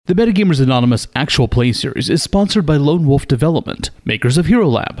The Metagamers Anonymous Actual Play Series is sponsored by Lone Wolf Development, makers of Hero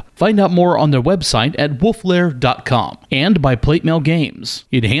Lab. Find out more on their website at wolflair.com. And by Plate Mail Games.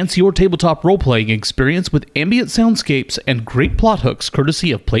 Enhance your tabletop role-playing experience with ambient soundscapes and great plot hooks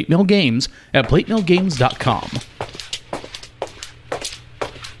courtesy of Plate Mail Games at platemailgames.com.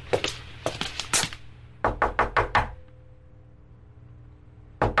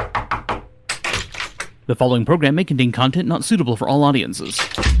 The following program may contain content not suitable for all audiences.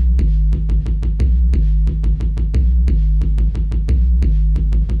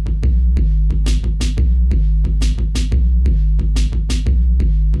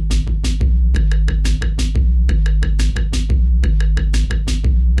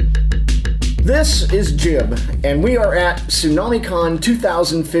 This is Jib, and we are at TsunamiCon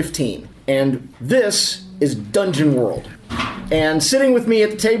 2015, and this is Dungeon World. And sitting with me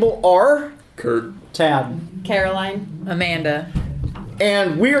at the table are... Kurt. Tad. Caroline. Amanda.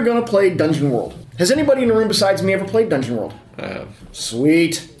 And we are going to play Dungeon World. Has anybody in the room besides me ever played Dungeon World? I have.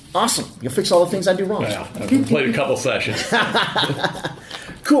 Sweet. Awesome. You'll fix all the things I do wrong. Yeah, I've played a couple sessions.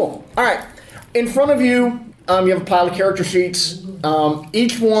 Cool. All right. In front of you, you have a pile of character sheets.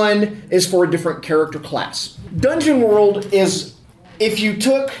 Each one is for a different character class. Dungeon World is, if you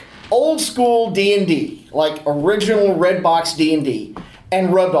took old school D&D, like original red box D&D,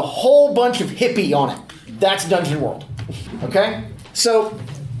 and rubbed a whole bunch of hippie on it, that's Dungeon World. Okay? So,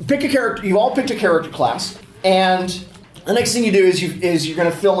 pick a character. You've all picked a character class, and the next thing you do is you're going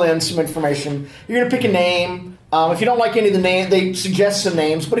to fill in some information. You're going to pick a name. If you don't like any of the names, they suggest some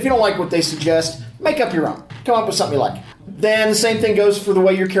names, but if you don't like what they suggest, make up your own. Come up with something you like. Then the same thing goes for the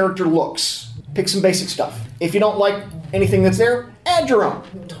way your character looks. Pick some basic stuff. If you don't like anything that's there, add your own.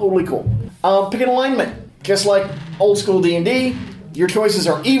 Totally cool. Pick an alignment. Just like old school D&D, your choices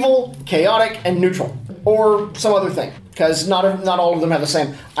are evil, chaotic, and neutral. Or some other thing. Because not all of them have the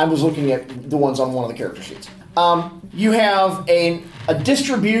same. I was looking at the ones on one of the character sheets. You have a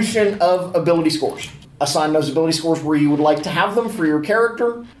distribution of ability scores. Assign those ability scores where you would like to have them for your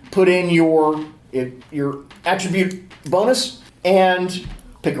character. Put in your attribute bonus and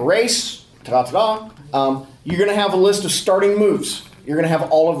pick a race. Ta-da-ta-da. You're going to have a list of starting moves. You're going to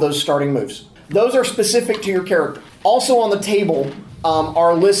have all of those starting moves. Those are specific to your character. Also on the table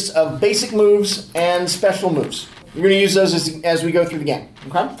are lists of basic moves and special moves. You're going to use those as we go through the game.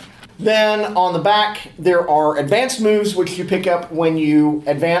 Okay? Then on the back, there are advanced moves, which you pick up when you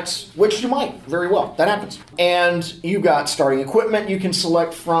advance, which you might, very well. That happens. And you've got starting equipment you can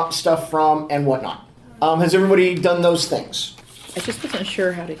select stuff from and whatnot. Has everybody done those things? I just wasn't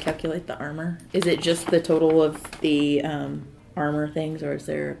sure how to calculate the armor. Is it just the total of the armor things, or is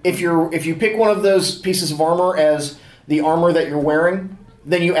there... If you pick one of those pieces of armor as the armor that you're wearing,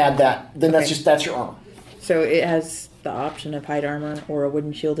 then you add that. Then Okay. that's your armor. So it has the option of hide armor or a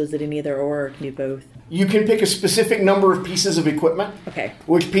wooden shield. Is it an either or can you both? You can pick a specific number of pieces of equipment. Okay.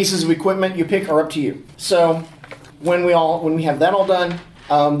 Which pieces of equipment you pick are up to you. So when we have that all done,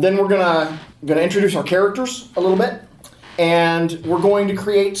 then we're gonna introduce our characters a little bit, and we're going to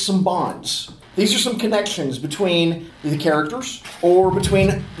create some bonds. These are some connections between the characters or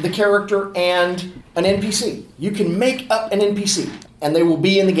between the character and an NPC. You can make up an NPC, and they will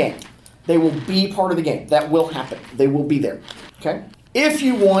be in the game. They will be part of the game. That will happen. They will be there. Okay? If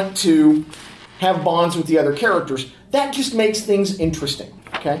you want to have bonds with the other characters, that just makes things interesting.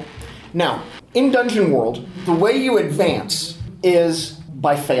 Okay? Now, in Dungeon World, the way you advance is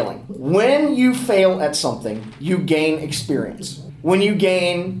by failing. When you fail at something, you gain experience. When you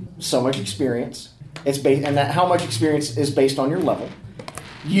gain so much experience, how much experience is based on your level,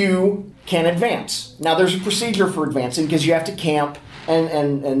 you can advance. Now, there's a procedure for advancing because you have to camp, and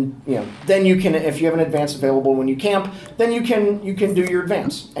then you can, if you have an advance available when you camp, then you can do your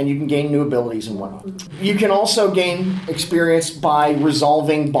advance and you can gain new abilities and whatnot. You can also gain experience by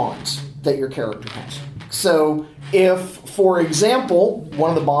resolving bonds that your character has. So, if, for example, one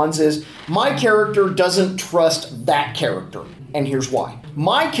of the bonds is my character doesn't trust that character, and here's why.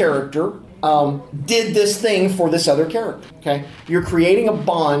 My character did this thing for this other character. Okay, you're creating a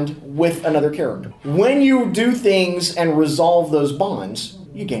bond with another character. When you do things and resolve those bonds,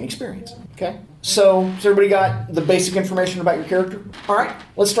 you gain experience. Okay, so has everybody got the basic information about your character? All right,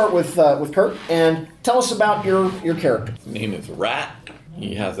 let's start with Kurt and tell us about your character. His name is Rat.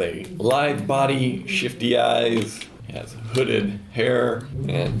 He has a lithe body, shifty eyes. He has hooded hair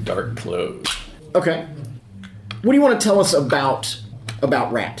and dark clothes. Okay. What do you want to tell us about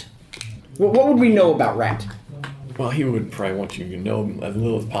Rat? What would we know about Rat? Well, he would probably want you to know as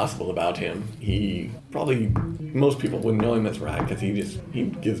little as possible about him. Most people wouldn't know him as Rat because he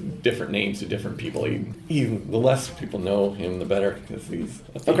gives different names to different people. The less people know him, the better because he's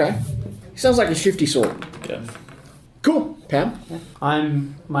a thief. Okay. He sounds like a shifty sort. Yes. Cool. Pam?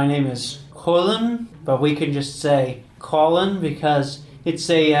 My name is Colin, but we can just say Colin because it's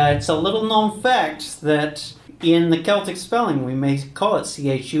a little known fact that in the Celtic spelling we may call it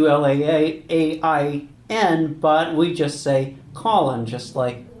Chulain, but we just say Colin, just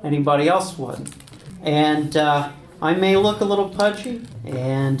like anybody else would. And I may look a little pudgy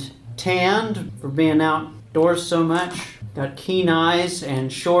and tanned for being outdoors so much. Got keen eyes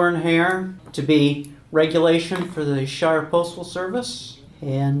and shorn hair to be regulation for the Shire Postal Service.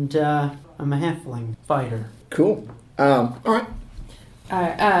 And I'm a halfling fighter. Cool. All right.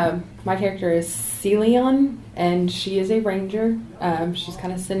 My character is Celion, and she is a ranger. She's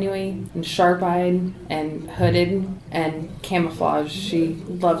kind of sinewy and sharp-eyed and hooded and camouflaged. She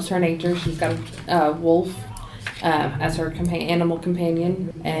loves her nature. She's got a wolf as her animal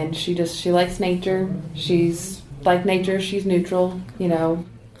companion, and she likes nature. She's like nature. She's neutral.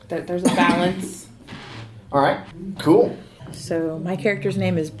 There's a balance. All right. Cool. So my character's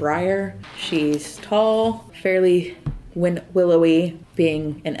name is Briar. She's tall, fairly willowy,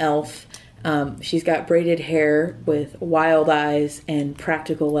 being an elf. She's got braided hair with wild eyes and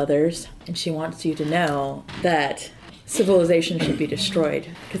practical leathers. And she wants you to know that civilization should be destroyed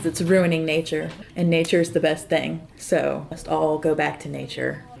because it's ruining nature. And nature is the best thing. So let's all go back to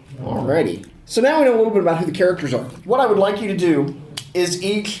nature. Alrighty. So now we know a little bit about who the characters are. What I would like you to do is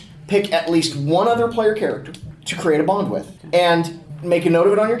each pick at least one other player character to create a bond with. And make a note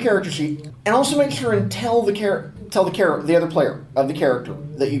of it on your character sheet. And also make sure and tell the other player of the character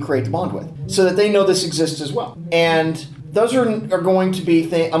that you create the bond with, so that they know this exists as well. And those are going to be,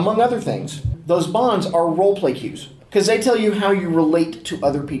 among other things, those bonds are roleplay cues, because they tell you how you relate to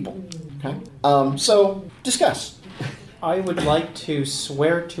other people. Okay? So, discuss. I would like to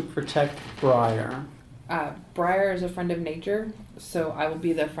swear to protect Briar. Briar is a friend of nature, so I will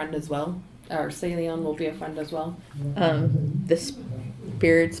be their friend as well. Or Celion will be a friend as well. The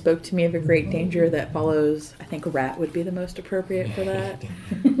spirit spoke to me of a great danger that follows. I think Rat would be the most appropriate for that.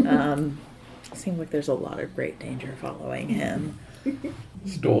 Seems like there's a lot of great danger following him.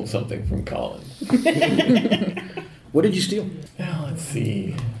 Stole something from Colin. What did you steal? Well, let's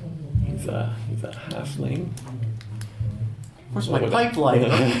see. He's a halfling. Where's my pipeline?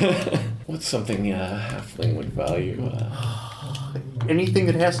 What's something a halfling would value? Anything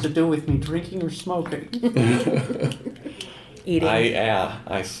that has to do with me drinking or smoking. Eating.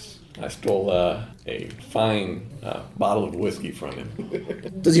 I stole a fine bottle of whiskey from him.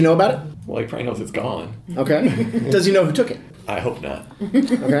 Does he know about it? Well, he probably knows it's gone. Okay. Does he know who took it? I hope not.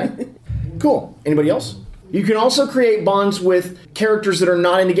 Okay. Cool. Anybody else? You can also create bonds with characters that are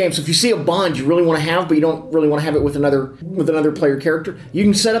not in the game. So if you see a bond you really want to have, but you don't really want to have it with another player character, you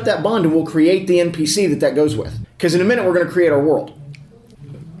can set up that bond and we'll create the NPC that goes with. Because in a minute we're going to create our world.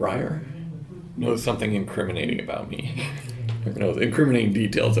 Briar knows something incriminating about me. Or knows incriminating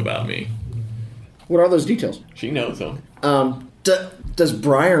details about me. What are those details? She knows them. Does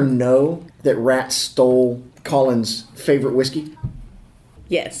Briar know that Rat stole Colin's favorite whiskey?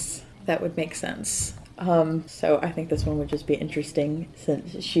 Yes, that would make sense. So I think this one would just be interesting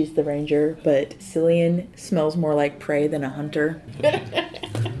since she's the ranger, but Celion smells more like prey than a hunter.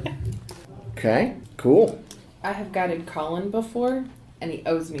 Okay, cool. I have guided Colin before, and he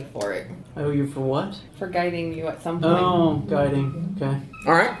owes me for it. I owe you for what? For guiding you at some point. Oh, guiding. Okay.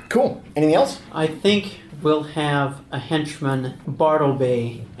 All right, cool. Anything else? I think we'll have a henchman,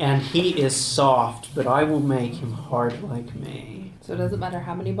 Bartleby, and he is soft, but I will make him hard like me. So it doesn't matter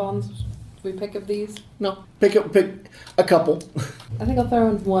how many bonds we pick of these? No. Pick a couple. I think I'll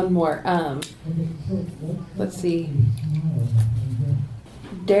throw in one more. Let's see.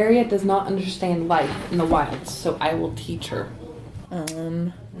 Daria does not understand life in the wilds, so I will teach her. I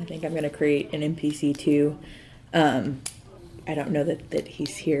think I'm going to create an NPC too. I don't know that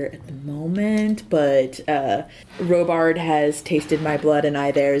he's here at the moment, but Robard has tasted my blood and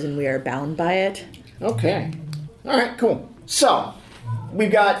I theirs, and we are bound by it. Okay. All right, cool. So,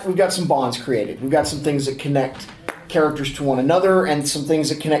 we've got some bonds created. We've got some things that connect characters to one another and some things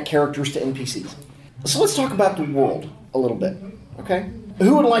that connect characters to NPCs. So let's talk about the world a little bit, okay?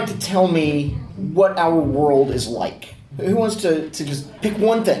 Who would like to tell me what our world is like? Who wants to just pick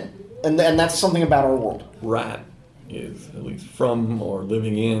one thing, and that's something about our world? Rat is at least from or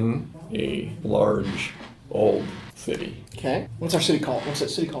living in a large, old city. Okay. What's our city called? What's that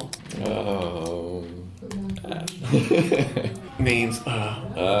city called? Names.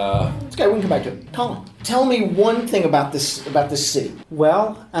 It's okay. We can come back to it. Colin, tell me one thing about this city.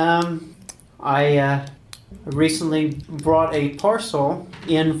 Well, I recently brought a parcel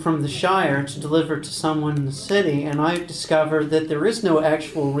in from the Shire to deliver to someone in the city, and I discovered that there is no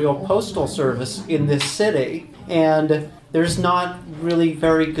actual real postal service in this city, and there's not really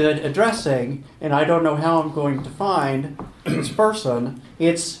very good addressing, and I don't know how I'm going to find this person.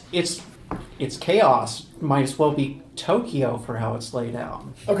 It's chaos. Might as well be Tokyo for how it's laid out.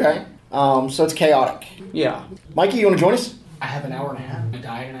 Okay. So it's chaotic. Yeah. Mikey, you want to join us? I have an hour and a half. I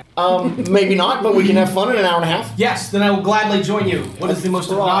die in an hour. Maybe not, but we can have fun in an hour and a half. Yes, then I will gladly join you. What is the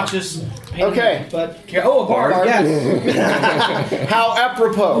most obnoxious pain? Okay. But a bard. Yes. How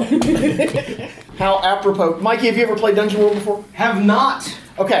apropos. How apropos. Mikey, have you ever played Dungeon World before? Have not.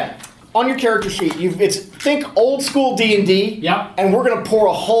 Okay. On your character sheet, think old school D&D. Yep. And we're gonna pour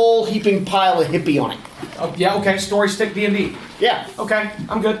a whole heaping pile of hippie on it. Oh, yeah. Okay. Story stick D&D. Yeah. Okay.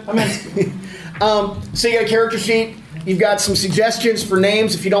 I'm good. I'm in. So you got a character sheet. You've got some suggestions for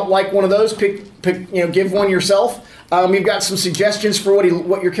names. If you don't like one of those, give one yourself. You've got some suggestions for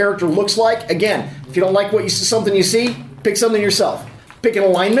what your character looks like. Again, if you don't like something you see, pick something yourself. Pick an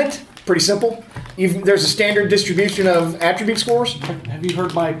alignment. Pretty simple. There's a standard distribution of attribute scores. Have you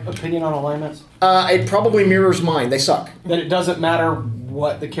heard my opinion on alignments? It probably mirrors mine. They suck. That it doesn't matter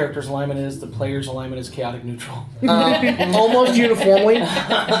what the character's alignment is. The player's alignment is chaotic neutral. Almost uniformly.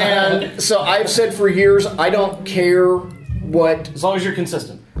 And so I've said for years, I don't care what... As long as you're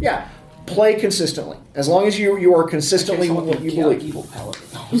consistent. Yeah. Play consistently. As long as you are consistently what you believe. Evil pellet.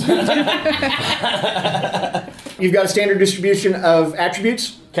 You've got a standard distribution of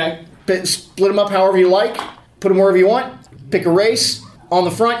attributes. Okay. Split them up however you like. Put them wherever you want. Pick a race. On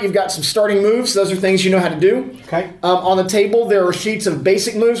the front, you've got some starting moves. Those are things you know how to do. Okay. On the table, there are sheets of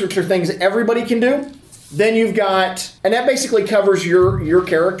basic moves, which are things that everybody can do. Then you've got... And that basically covers your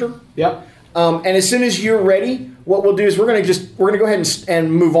character. Yep. And as soon as you're ready, what we'll do is we're gonna go ahead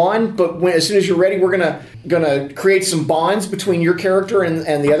and move on. But as soon as you're ready, we're gonna create some bonds between your character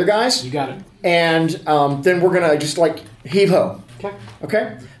and the other guys. You got it. And then we're gonna just heave ho. Okay.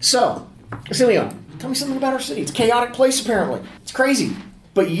 Okay. So, Celion, tell me something about our city. It's a chaotic place apparently. It's crazy.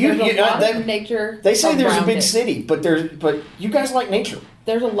 But There's a lot of nature. They say there's a around big it. city, but you guys like nature.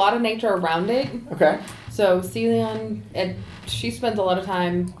 There's a lot of nature around it. Okay. So Celion, she spends a lot of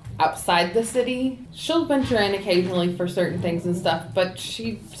time outside the city. She'll venture in occasionally for certain things and stuff, but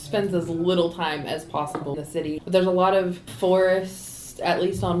she spends as little time as possible in the city. But there's a lot of forests, at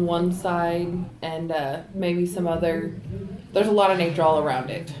least on one side, and maybe some other. There's a lot of nature all around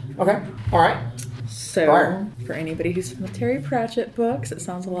it. Okay. All right. So, Briar. for anybody who's from the Terry Pratchett books, it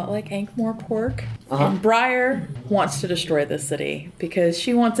sounds a lot like Ankh-Morpork. Uh-huh. And Briar wants to destroy this city because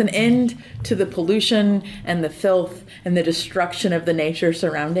she wants an end to the pollution and the filth and the destruction of the nature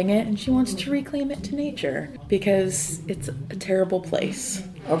surrounding it, and she wants to reclaim it to nature because it's a terrible place.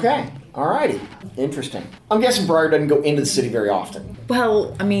 Okay. All righty. Interesting. I'm guessing Briar doesn't go into the city very often.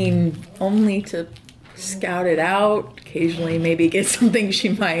 Well, I mean, only to scout it out, occasionally maybe get something she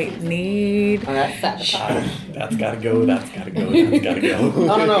might need. All right. That's gotta go, that's gotta go, that's gotta go.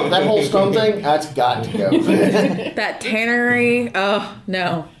 No. That whole stone thing, that's got to go. That tannery, oh,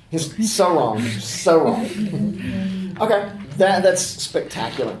 no. It's so wrong. So wrong. Okay. That's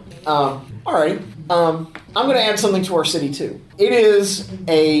spectacular. All right. I'm going to add something to our city, too. It is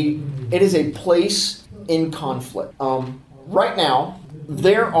a place in conflict. Right now,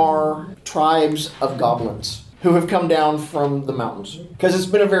 there are tribes of goblins who have come down from the mountains because it's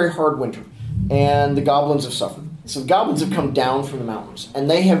been a very hard winter and the goblins have suffered. So the goblins have come down from the mountains and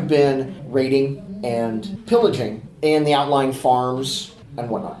they have been raiding and pillaging in the outlying farms and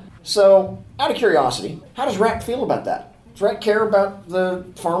whatnot. So, out of curiosity, how does Rat feel about that? Does Rat care about the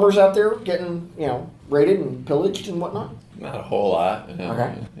farmers out there getting, raided and pillaged and whatnot? Not a whole lot.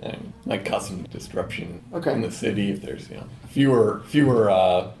 Okay. Like custom disruption Okay. in the city. If there's fewer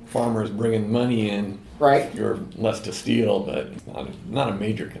farmers bringing money in, Right. fewer less to steal, but it's not a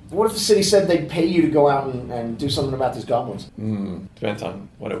major. What if the city said they'd pay you to go out and do something about these goblins? Depends on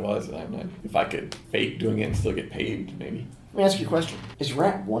what it was. If I could fake doing it and still get paid, maybe. Let me ask you a question. Is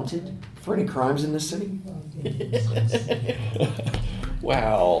Rat wanted for any crimes in this city?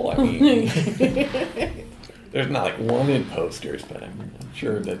 Well, I mean, there's not like wanted posters, but I'm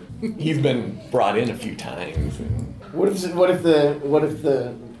sure that he's been brought in a few times. And What if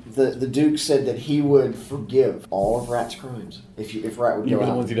the Duke said that he would forgive all of Rat's crimes if Rat would go even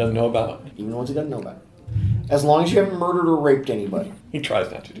the out, ones he doesn't know about. even the ones he doesn't know about? as long as you haven't murdered or raped anybody. He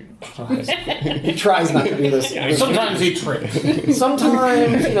tries not to do. He tries not to do this. Sometimes he trips.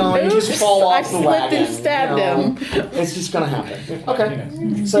 Sometimes, you just fall I off the slipped wagon. and stabbed him. It's just going to happen.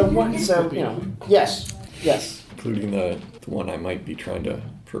 Okay. So, yes. Including the one I might be trying to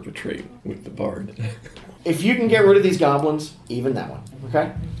perpetrate with the bard. If you can get rid of these goblins, even that one.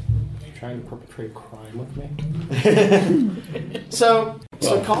 Okay? Trying to perpetrate crime with me. So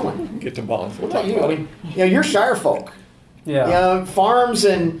Well, Colin, Get to bonds. what about you? I mean, you're Shire folk. Yeah. Farms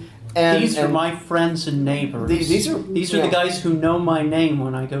and These are my friends and neighbors. These are the guys who know my name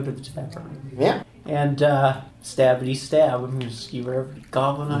when I go to the tavern. Yeah. And stabbity stab. I'm gonna skewer every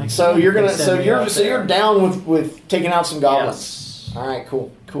goblin I So can. you're gonna They send me out there. you're down with taking out some goblins. Yes. All right,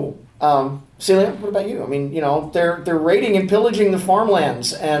 cool. Celia, what about you? I mean, they're raiding and pillaging the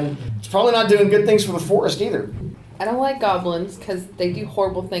farmlands, and it's probably not doing good things for the forest either. I don't like goblins because they do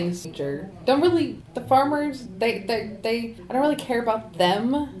horrible things to nature. The farmers, I don't really care about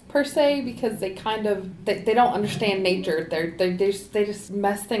them per se because they don't understand nature. They just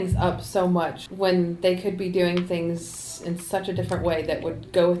mess things up so much when they could be doing things in such a different way that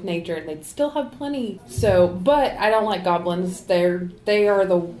would go with nature and they'd still have plenty. But I don't like goblins. They are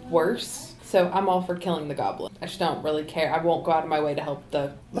the worst. So I'm all for killing the goblin. I just don't really care. I won't go out of my way to help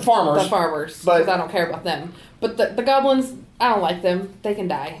the farmers. The farmers, But- because I don't care about them. But the goblins, I don't like them. They can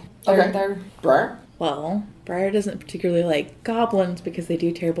die. They're Briar? Well, Briar doesn't particularly like goblins because they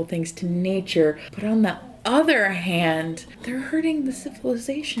do terrible things to nature. But on the other hand, they're hurting the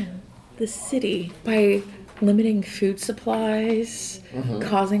civilization, the city, by limiting food supplies,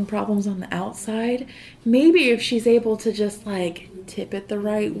 causing problems on the outside. Maybe if she's able to just tip it the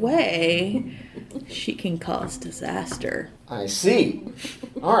right way, she can cause disaster. I see.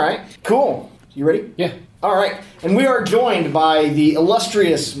 All right, cool. You ready? Yeah. All right, and we are joined by the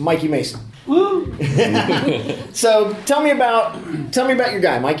illustrious Mikey Mason. Woo! So tell me about your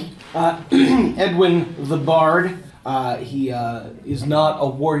guy, Mikey. Edwin the Bard. He is not a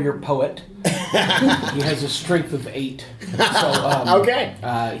warrior poet. He has a strength of 8. So, Okay.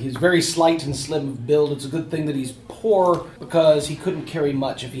 He's very slight and slim of build. It's a good thing that he's poor because he couldn't carry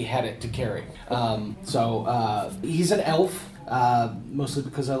much if he had it to carry. He's an elf. Mostly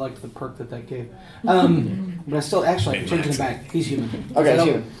because I liked the perk that gave. But I still, actually, I can change him back. He's human. Okay, he's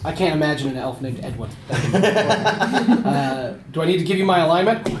human. I can't imagine an elf named Edwin. Do I need to give you my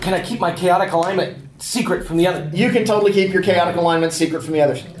alignment? Or can I keep my chaotic alignment secret from the other? You can totally keep your chaotic alignment secret from the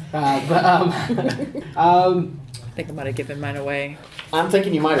others. I think I might have given mine away. I'm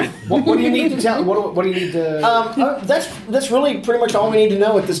thinking you might have. What do you need to tell? What do you need to? That's really pretty much all we need to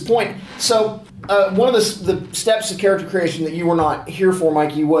know at this point. So one of the steps of character creation that you were not here for,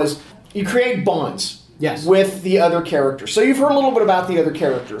 Mikey, was you create bonds. Yes. With the other characters. So you've heard a little bit about the other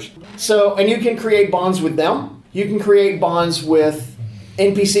characters. And you can create bonds with them. You can create bonds with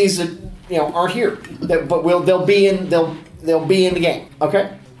NPCs that aren't here, they'll be in the game.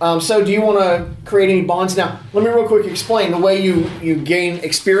 Okay. So do you want to create any bonds? Now, let me real quick explain. The way you gain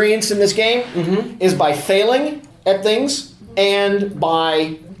experience in this game is by failing at things and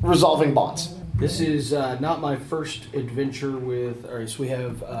by resolving bonds. This is not my first adventure with. All right, so we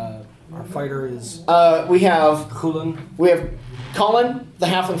have our fighter is We have Kulin. Colin, the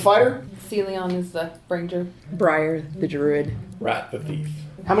halfling fighter. Celion is the ranger. Briar, the druid. Rat the thief.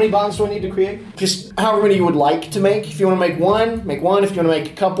 How many bonds do I need to create? Just however many you would like to make. If you want to make one, make one. If you want to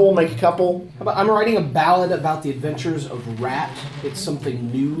make a couple, make a couple. I'm writing a ballad about the adventures of Rat. It's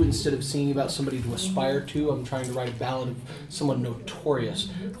something new instead of singing about somebody to aspire to. I'm trying to write a ballad of someone notorious.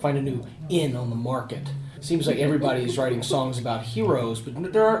 Find a new in on the market. Seems like everybody's writing songs about heroes,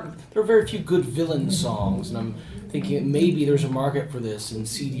 but there are very few good villain songs, and I'm thinking maybe there's a market for this in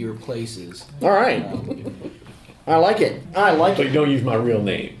seedier places. All right. I like it. But you don't use my real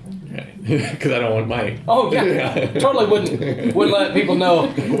name. Because I don't want my... Oh, yeah. Totally wouldn't let people know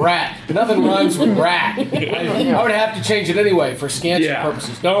Rat. Nothing rhymes with Rat. I would have to change it anyway for scansion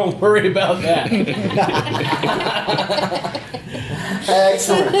purposes. Don't worry about that.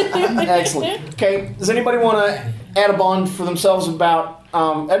 Excellent. Okay, does anybody want to add a bond for themselves about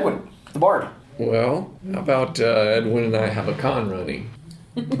Edwin, the bard? Well, how about Edwin and I have a con running?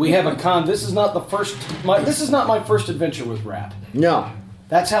 We have a con. This is not my first adventure with Rat. No.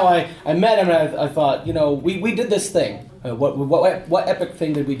 That's how I met him, and I thought, we did this thing. What epic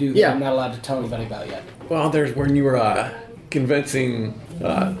thing did we do that I'm not allowed to tell anybody about yet? Well, there's when you were convincing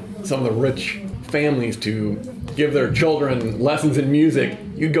some of the rich families to give their children lessons in music.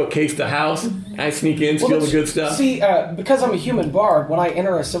 You'd go case the house, I sneak in, steal the good stuff. See, because I'm a human bard, when I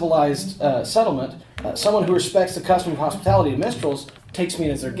enter a civilized settlement, someone who respects the custom of hospitality of minstrels takes me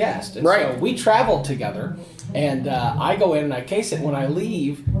as their guest. And right. So we traveled together, And I go in and I case it. When I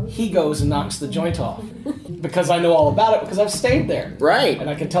leave, he goes and knocks the joint off because I know all about it because I've stayed there. Right. And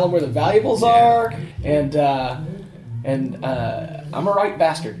I can tell him where the valuables are, and I'm a right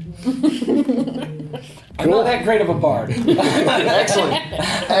bastard. I'm not that great of a bard.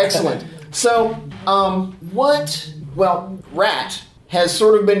 Excellent. So, Rat has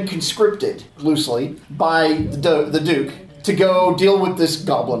sort of been conscripted loosely by the Duke to go deal with this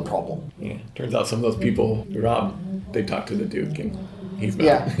goblin problem. Yeah. Turns out some of those people we robbed, they talked to the Duke, and he's mad.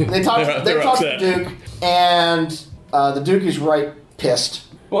 Yeah, they talked to the Duke, and the Duke is right pissed.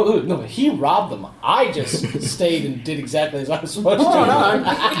 Well, no, he robbed them. I just stayed and did exactly as I was supposed to. No,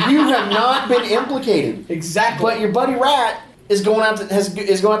 you have not been implicated. Exactly. But your buddy Rat is going out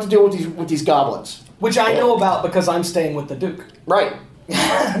to deal with these goblins, which I know about because I'm staying with the Duke. Right.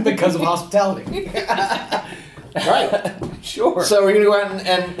 Because of hospitality. Right. Sure. So are you going to go out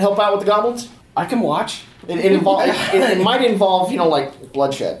and help out with the goblins? I can watch. It might involve, like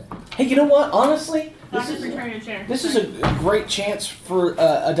bloodshed. Hey, you know what? Honestly, Return your chair. this is a great chance for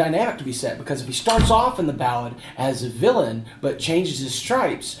a dynamic to be set, because if he starts off in the ballad as a villain but changes his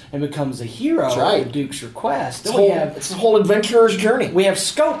stripes and becomes a hero at the Duke's request, then it's a whole adventurer's journey. We have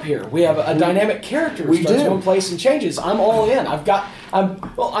scope here. We have a dynamic character who starts one place and changes. I'm all in. I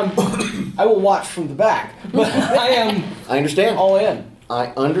will watch from the back, but I understand. All in. I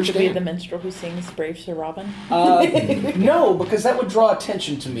Should understand. be the minstrel who sings Brave Sir Robin? No, because that would draw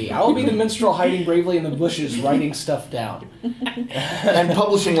attention to me. I will be the minstrel hiding bravely in the bushes, writing stuff down. And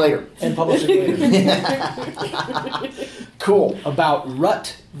publishing later. Cool. About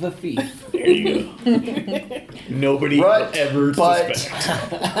Rut the Thief. There you go. Nobody will ever suspect.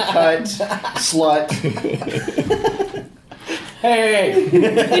 Cut. Slut. Hey,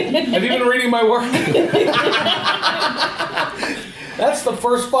 have you been reading my work? That's the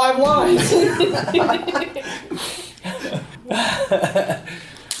first 5 lines.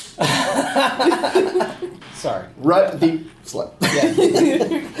 Sorry. Rut the slut. Yeah.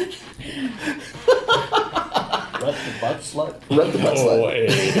 Rut the butt slut. Rut the butt slut.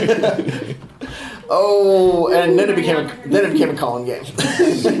 Hey. Oh, and then it became a Colin game.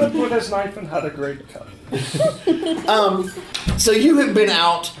 But put his knife and had a great cut. So you have been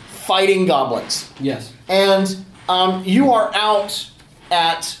out fighting goblins. Yes. And you are out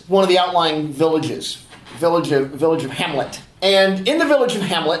at one of the outlying villages, village of Hamlet. And in the village of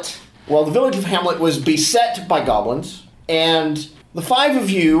Hamlet, the village of Hamlet was beset by goblins, and the 5 of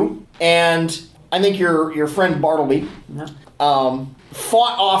you and I think your friend Bartleby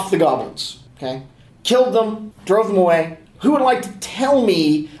fought off the goblins. Okay, killed them, drove them away. Who would like to tell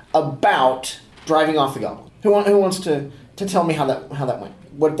me about driving off the goblin? Who wants to tell me how that went?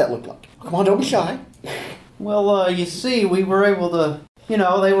 What did that look like? Come on, don't be shy. Well, you see, we were able to,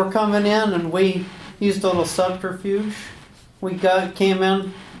 they were coming in and we used a little subterfuge. We came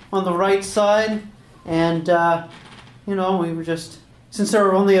in on the right side and, we were just, since they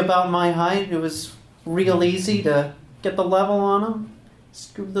were only about my height, it was real easy to get the level on them.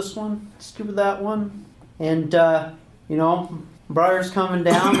 Scoop this one, scoop that one. And, Briar's coming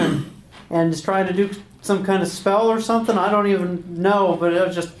down and is trying to do some kind of spell or something. I don't even know, but it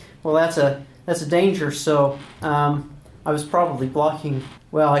was just, that's a danger. So I was probably blocking.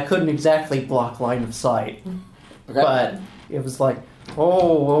 Well, I couldn't exactly block line of sight, but it was like,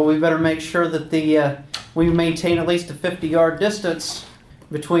 we better make sure that we maintain at least a 50-yard distance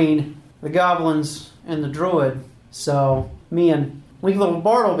between the goblins and the druid. So me and weak little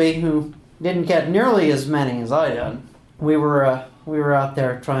Bartleby, who didn't get nearly as many as I did, we were out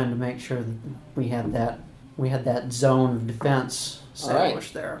there trying to make sure that we had that zone of defense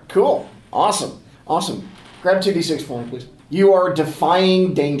established there. Cool. Awesome. Grab 2d6 for me, please. You are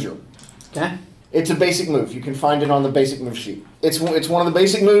defying danger. Okay. It's a basic move. You can find it on the basic move sheet. It's one of the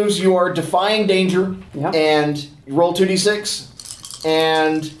basic moves. You are defying danger, and you roll 2d6,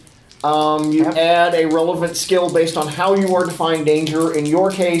 and you add a relevant skill based on how you are defying danger. In your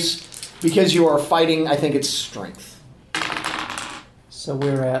case, because you are fighting, I think it's strength. So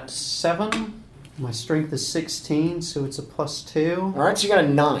we're at 7. My strength is 16, so it's a +2. All right, so you got a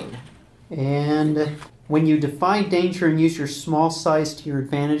 9. And when you defy danger and use your small size to your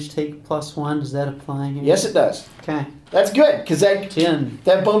advantage, take +1. Does that apply here? Yes, it does. Okay. That's good, because 10.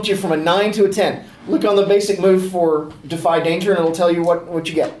 That bumped you from a 9 to a 10. Look on the basic move for defy danger, and it'll tell you what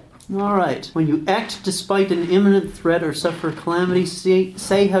you get. All right. When you act despite an imminent threat or suffer a calamity,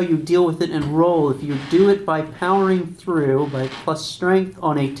 say how you deal with it and roll. If you do it by powering through, by plus strength,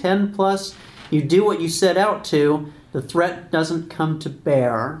 on a 10+, you do what you set out to, the threat doesn't come to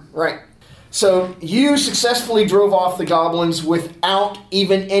bear. Right. So you successfully drove off the goblins without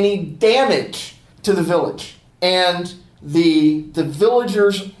even any damage to the village. And the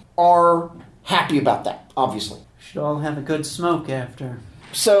villagers are happy about that, obviously. Should all have a good smoke after.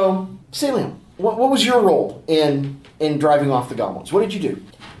 So, Celium, what was your role in driving off the goblins? What did you do?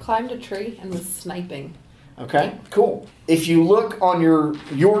 Climbed a tree and was sniping. Okay, cool. If you look on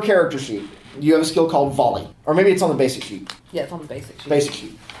your character sheet, you have a skill called Volley. Or maybe it's on the basic sheet. Yeah, it's on the basic sheet. Basic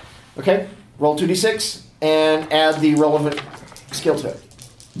sheet. Okay, roll 2d6 and add the relevant skill to it.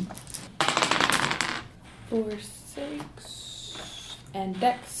 4, 6, and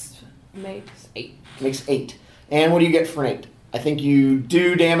Dex makes 8. Makes 8. And what do you get for an 8? I think you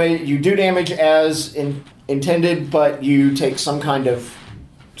do damage. You do damage as intended, but you take some kind of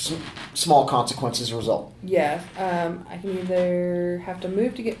small consequence as a result. Yeah, I can either have to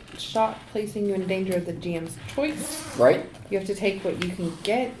move to get shot, placing you in danger of the GM's choice. Right? You have to take what you can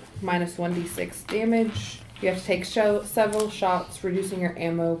get, minus 1d6 damage. You have to take several shots, reducing your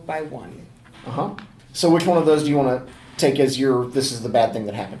ammo by 1. Uh-huh. So which one of those do you want to take as this is the bad thing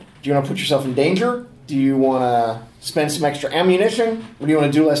that happened? Do you want to put yourself in danger? Do you want to spend some extra ammunition? Or do you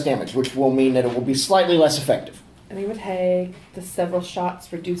want to do less damage, which will mean that it will be slightly less effective? And I would take the several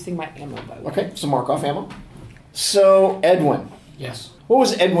shots, reducing my ammo by 1. Okay, so mark off ammo. So, Edwin. Yes. What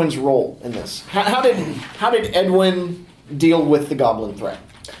was Edwin's role in this? How did Edwin deal with the goblin threat?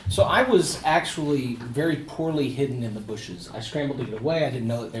 So I was actually very poorly hidden in the bushes. I scrambled to get away. I didn't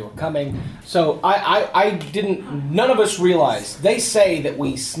know that they were coming. So I didn't, none of us realized. They say that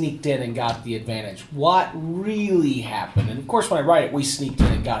we sneaked in and got the advantage. What really happened, and of course when I write it, we sneaked in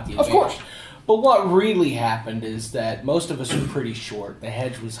and got the advantage. Of course. But what really happened is that most of us were pretty short. The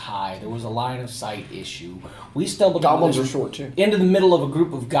hedge was high. There was a line of sight issue. We stumbled Goblins are short too. into the middle of a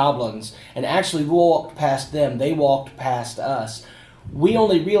group of goblins, and actually we walked past them. They walked past us. We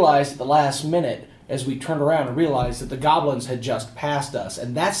only realized at the last minute as we turned around and realized that the goblins had just passed us.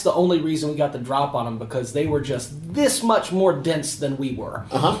 And that's the only reason we got the drop on them, because they were just this much more dense than we were.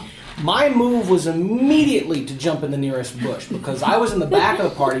 Uh-huh. My move was immediately to jump in the nearest bush, because I was in the back of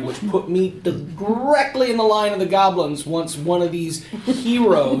the party, which put me directly in the line of the goblins once one of these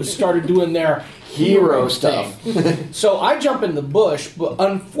heroes started doing their Hero stuff. So I jump in the bush, but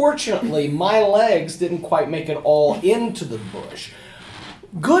unfortunately my legs didn't quite make it all into the bush.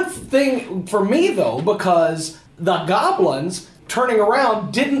 Good thing for me, though, because the goblins, turning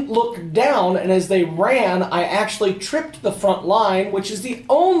around, didn't look down, and as they ran, I actually tripped the front line, which is the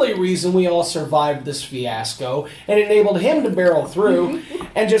only reason we all survived this fiasco, and enabled him to barrel through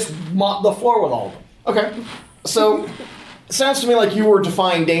and just mop the floor with all of them. Okay. So, it sounds to me like you were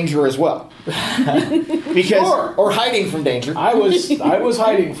defying danger as well. Because, Sure. Or hiding from danger. I was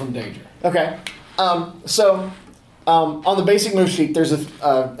hiding from danger. Okay. On the basic move sheet, there's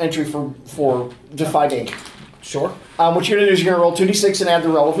a entry for defy danger. Sure. What you're going to do is you're going to roll 2d6 and add the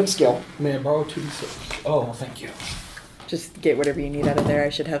relevant skill. May I borrow 2d6? Oh, well, thank you. Just get whatever you need out of there. I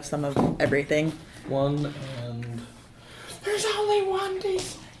should have some of everything. 1 and... There's only 1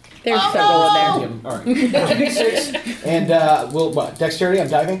 d6. There's several in there. All right. 2d6 and what? Dexterity. I'm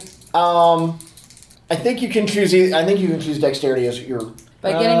diving. I think you can choose. I think you can choose dexterity as your.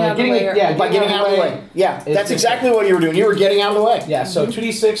 By getting out of the way. By getting out of the way. Yeah, that's exactly what you were doing. You were getting out of the way. Yeah. So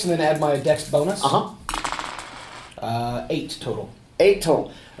 2d6 and then add my dex bonus. Uh huh. 8 total. 8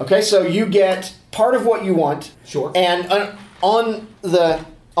 total. Okay, so you get part of what you want. Sure. And on the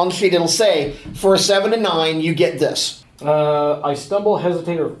sheet it'll say for a 7 and 9 you get this. I stumble,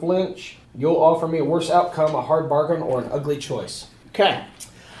 hesitate, or flinch. You'll offer me a worse outcome, a hard bargain, or an ugly choice. Okay.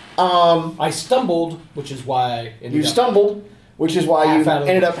 I stumbled, which is why I ended up... Stumbled, which is why Half you out of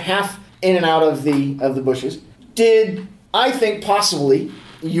the ended up half in and out of the bushes. Did I think possibly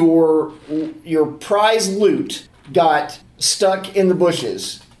your prize loot got stuck in the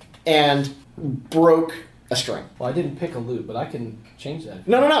bushes and broke a string? Well, I didn't pick a loot, but I can change that.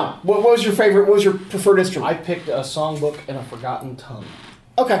 No. What was your favorite? What was your preferred instrument? I picked a songbook and a forgotten tongue.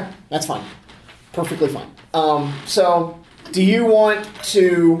 Okay, that's fine. Perfectly fine. So, do you want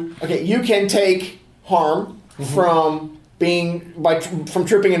to... Okay, you can take harm from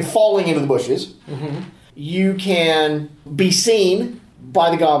tripping and falling into the bushes. Mm-hmm. You can be seen by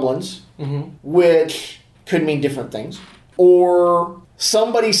the goblins, which could mean different things. Or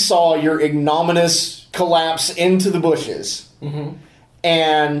somebody saw your ignominious collapse into the bushes,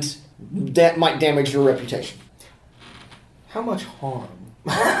 and that might damage your reputation. How much harm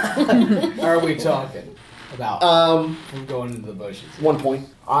are we talking about from going into the bushes? 1 point.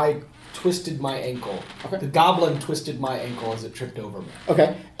 I twisted my ankle. Okay. The goblin twisted my ankle as it tripped over me.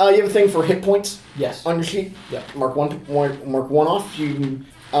 Okay. You have a thing for hit points Yes. on your sheet? Yep. Mark one off. You can,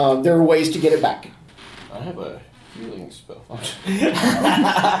 there are ways to get it back. I have a healing spell.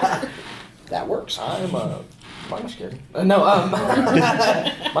 That works. I'm a Munchkin. No,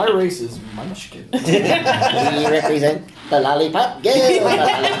 my race is Munchkin. We represent the Lollipop Guild, the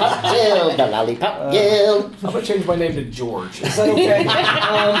Lollipop Guild, the Lollipop Guild. I'm gonna change my name to George. Is that okay?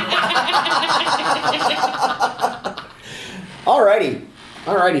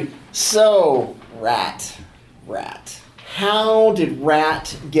 Alrighty. So, Rat. How did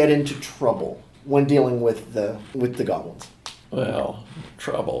Rat get into trouble when dealing with the goblins? Well,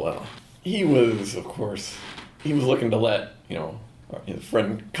 trouble. Well, he was looking to let his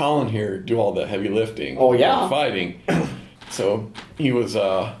friend Colin here do all the heavy lifting. Oh, yeah. and fighting. So he was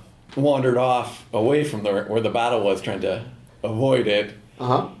wandered off away from where the battle was, trying to avoid it.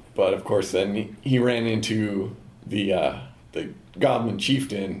 But of course, then he ran into the goblin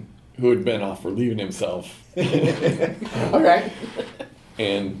chieftain who had been off relieving himself. Okay.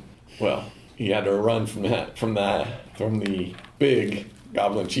 And well, he had to run from the big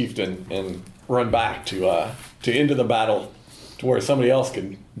goblin chieftain and run back to into the battle, to where somebody else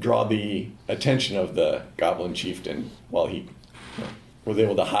could draw the attention of the goblin chieftain while he was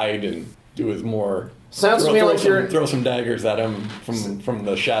able to hide and do his more. Sounds to me like you're throw some daggers at him from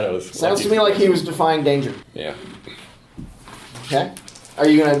the shadows. Sounds to me like he was defying danger. Yeah. Okay. Are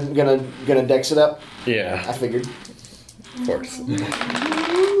you gonna dex it up? Yeah. I figured. Of course.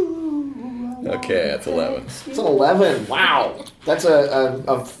 Okay, that's 11. It's an 11. Wow. That's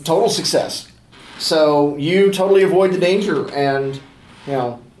a total success. So you totally avoid the danger, and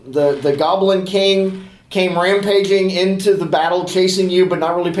the Goblin King came rampaging into the battle, chasing you, but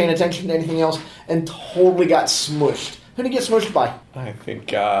not really paying attention to anything else, and totally got smushed. Who did he get smushed by? I think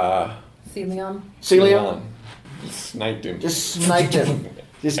Celion. Celion? Sniped him. Just sniped him.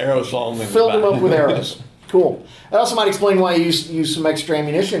 Just arrows falling in filled the him back. up with arrows. Cool. That also might explain why he used some extra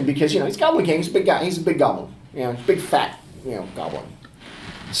ammunition, because he's Goblin King. He's a big guy. He's a big goblin. Big fat goblin.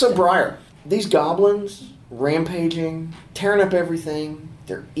 So Briar, these goblins rampaging, tearing up everything.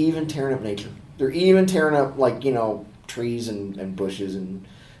 They're even tearing up nature. They're even tearing up trees and bushes and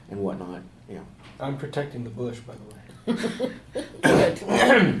whatnot. I'm protecting the bush, by the way.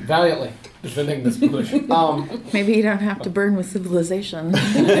 Valiantly defending this bush. Maybe you don't have to burn with civilization.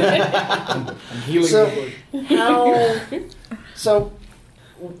 I'm healing the bush. So,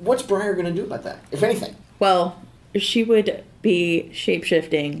 what's Briar going to do about that, if anything? Well, she would be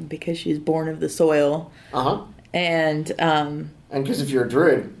shape-shifting because she's born of the soil. And because if you're a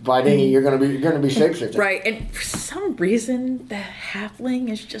druid, by dang it, you're going to be shapeshifting. Right, and for some reason, the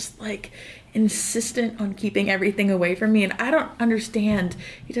halfling is just insistent on keeping everything away from me, and I don't understand.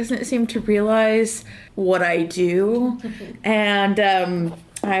 He doesn't seem to realize what I do. And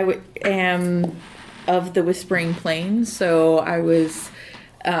I am of the Whispering Plains, so I was.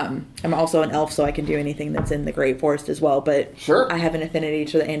 I'm also an elf, so I can do anything that's in the Great Forest as well. But sure, I have an affinity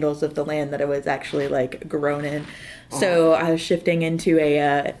to the Andals of the land that I was actually grown in. So I was shifting into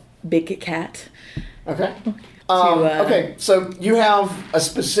a big cat. Okay. Okay, so you have a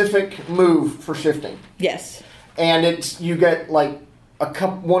specific move for shifting. Yes. And you get one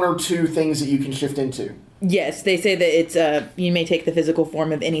or two things that you can shift into. Yes, they say that it's you may take the physical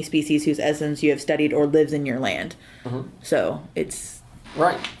form of any species whose essence you have studied or lives in your land. So it's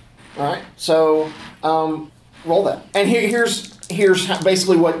right. All right. So roll that, and here's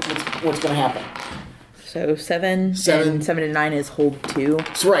basically what's going to happen. So 7 and 7 and 9 is hold 2.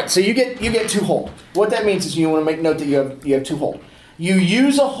 So right. So you get 2 hold. What that means is you want to make note that you have 2 hold. You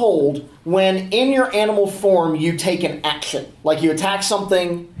use a hold when in your animal form you take an action, like you attack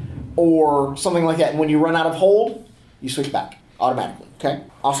something or something like that. And when you run out of hold, you switch back automatically. Okay.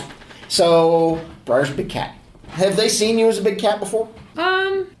 Awesome. So Briar's a big cat. Have they seen you as a big cat before?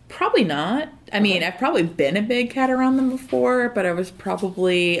 Probably not. I mean, I've probably been a big cat around them before, but I was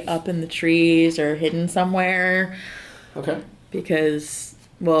probably up in the trees or hidden somewhere. Okay. Because,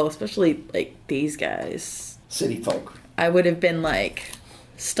 well, especially these guys. City folk. I would have been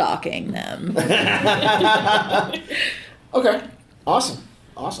stalking them. Okay. Awesome.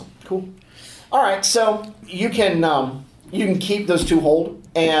 Cool. All right. So you can keep those 2 hold,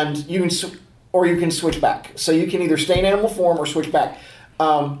 and you can switch back. So you can either stay in animal form or switch back.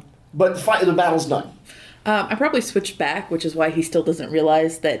 But the battle's done. I probably switched back, which is why he still doesn't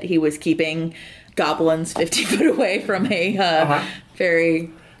realize that he was keeping goblins 50 foot away from a very.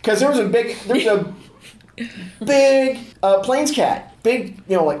 Because there's a big plains cat, big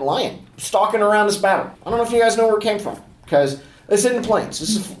lion stalking around this battle. I don't know if you guys know where it came from, because it's in the plains.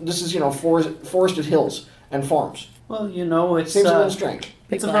 This is forested hills and farms. Well, it's seems a little strange.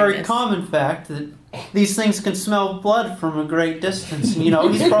 It's a very common fact that these things can smell blood from a great distance.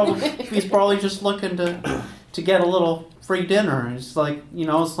 He's probably just looking to to get a little free dinner. And it's like,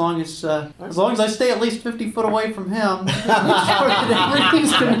 as long as I stay at least 50 foot away from him, I'm sure that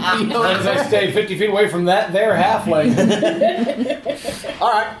everything's going to be okay. As I stay 50 feet away from that, they're halfling.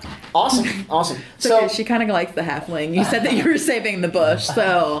 All right. Awesome. So she kind of likes the halfling. You said that you were saving the bush,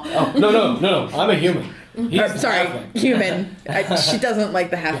 so. Oh, no. I'm a human. Sorry, human. She doesn't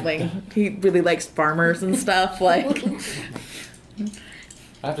like the halfling. He really likes farmers and stuff. Like.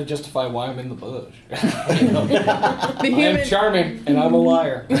 I have to justify why I'm in the bush. The I am charming, and I'm a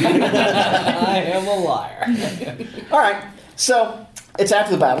liar. I am a liar. All right. So it's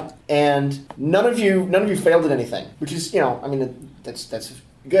after the battle, and none of you failed at anything, which is, that's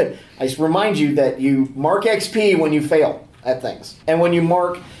good. I just remind you that you mark XP when you fail at things, and when you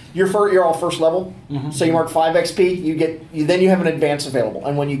mark, you're all first level, so you mark 5 XP. Then you have an advance available,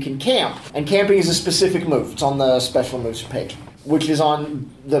 and when you can camp, and camping is a specific move. It's on the special moves page, which is on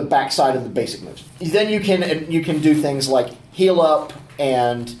the back side of the basic moves. Then you can do things like heal up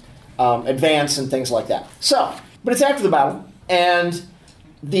and advance and things like that. So, but it's after the battle, and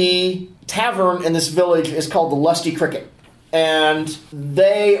the tavern in this village is called the Lusty Cricket, and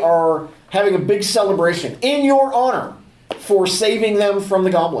they are having a big celebration in your honor for saving them from the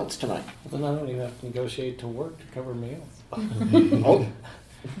goblins tonight. Well, then I don't even have to negotiate to work to cover meals. Oh.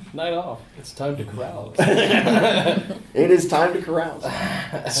 Night off. It's time to carouse. It is time to carouse.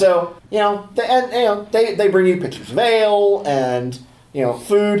 So, they bring you pitchers of ale and,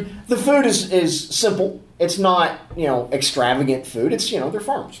 food. The food is simple. It's not, extravagant food. It's, they're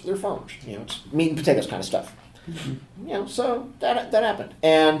farmers. It's meat and potatoes kind of stuff. So that happened.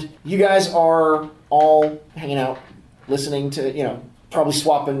 And you guys are all hanging out, listening to, probably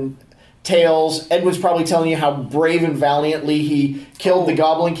swapping tales. Edward's probably telling you how brave and valiantly he killed the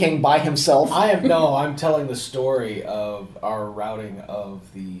Goblin King by himself. I'm telling the story of our routing of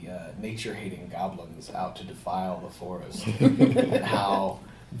the nature-hating goblins out to defile the forest. And how,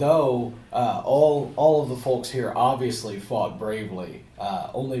 though all of the folks here obviously fought bravely,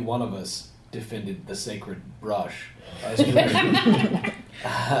 only one of us defended the sacred brush. There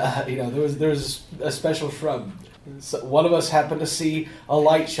was a special shrub. So one of us happened to see a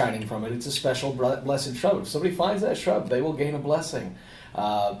light shining from it. It's a special blessed shrub. If somebody finds that shrub, they will gain a blessing.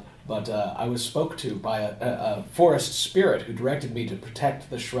 But I was spoke to by a forest spirit who directed me to protect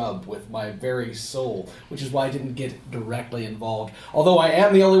the shrub with my very soul, which is why I didn't get directly involved. Although I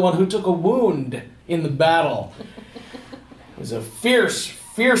am the only one who took a wound in the battle. It was a fierce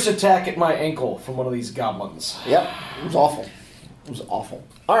attack at my ankle from one of these goblins. Yep, it was awful.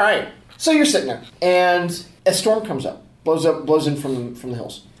 All right, so you're sitting there, and a storm comes up, blows in from the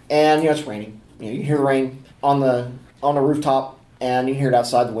hills, and it's raining. You hear the rain on the rooftop, and you hear it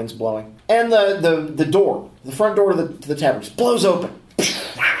outside. The wind's blowing, and the front door to the tavern just blows open.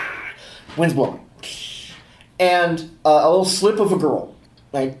 Wind's blowing, and a little slip of a girl,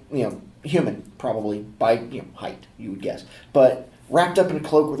 like human probably by height, you would guess, but wrapped up in a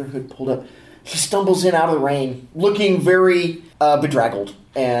cloak with her hood pulled up. She stumbles in out of the rain, looking very bedraggled,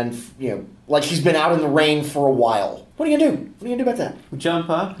 and like she's been out in the rain for a while. What are you gonna do? What are you gonna do about that? We jump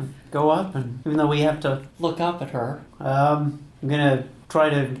up and go up, and even though we have to look up at her, I'm gonna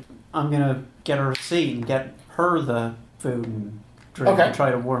get her a seat and get her the food and drink and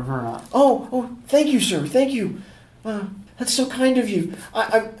try to warm her up. Oh, thank you, sir. Thank you. That's so kind of you.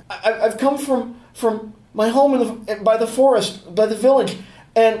 I've come from my home by the forest, by the village,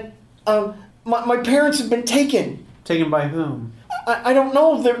 and my parents have been taken. Taken by whom? I don't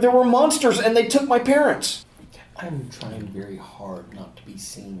know. There were monsters, and they took my parents. I'm trying very hard not to be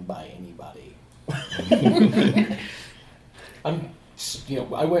seen by anybody.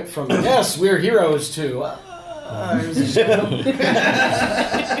 I went from yes, we're heroes to.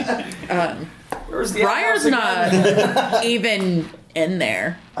 Briar's not even in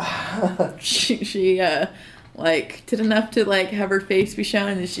there. She did enough to have her face be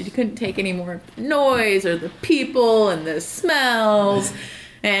shown, and she couldn't take any more noise or the people and the smells,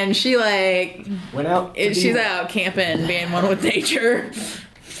 and she went out. She's out camping, being one with nature.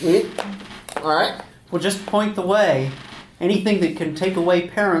 Sweet. All right. Well, just point the way. Anything that can take away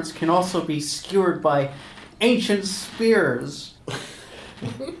parents can also be skewered by ancient spears.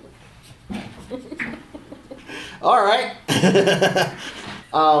 All right.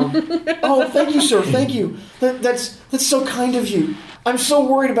 Oh, thank you, sir. Thank you. That's so kind of you. I'm so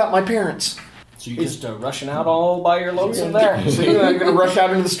worried about my parents. So you're just rushing out all by your lonesome there? So you're going to rush out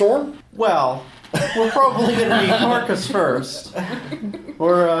into the storm? Well, we're probably going to meet Marcus first.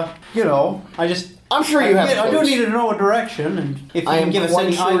 Or, I'm sure you have cloaks. I do need to know a direction, and if you can give us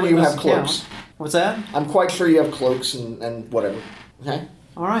any eyewitness account. What's that? I'm quite sure you have cloaks and whatever. Okay?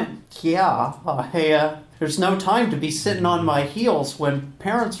 All right. Yeah. there's no time to be sitting on my heels when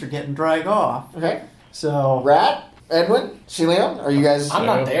parents are getting dragged off. Okay. So Rat, Edwin, Celion, are you guys? I'm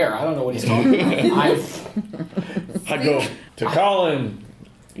not there. I don't know what he's talking about. I go to Colin.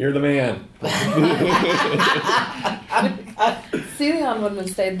 You're the man. Celion wouldn't have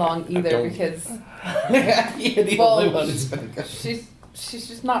stayed long either don't- because You're the Well, only one who's gonna go. she's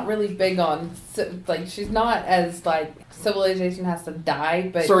just not really big on like she's not as like civilization has to die.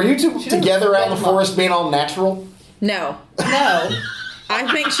 But So are you two she doesn't together out in the spend long. forest being all natural? No. No,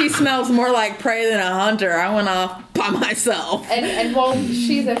 I think she smells more like prey than a hunter. I went off by myself. and while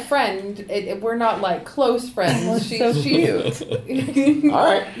she's a friend, we're not like close friends. She's All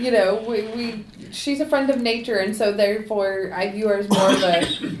right. you know, we she's a friend of nature, and so therefore I view her as more of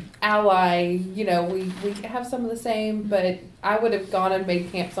a ally. You know, we have some of the same, but I would have gone and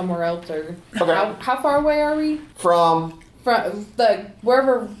made camp somewhere else. Or Okay. how far away are we From from the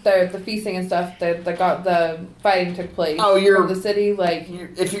wherever the feasting and stuff the fighting took place? Oh, you're- from the city, like.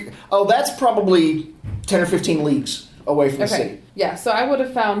 if you that's probably 10 or 15 leagues away from the Okay. city. Yeah, so I would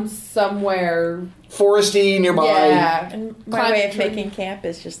have found somewhere. Foresty nearby, Yeah. And my Climb way a of tree. making camp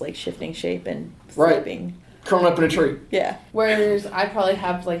is just like shifting shape and Right. sleeping. curling up in a tree. Yeah. Whereas I probably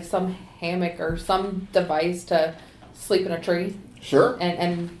have like some hammock or some device to sleep in a tree Sure.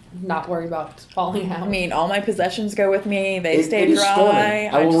 and not worry about falling out. I mean, all my possessions go with me. They stay it is dry. storming.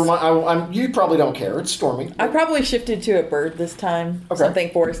 I will just- remind. You probably don't care. It's storming. I probably shifted to a bird this time. Okay. Something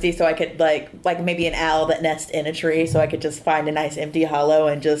foresty, so I could like maybe an owl that nests in a tree, so I could just find a nice empty hollow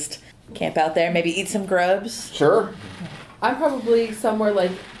and just camp out there. Maybe eat some grubs. Sure. I'm probably somewhere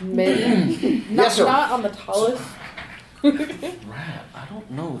like mid, Yes, sir. not on the tallest. Rat, I don't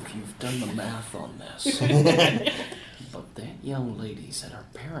know if you've done the math on this. But that young lady said her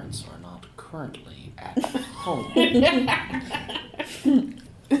parents are not currently at home.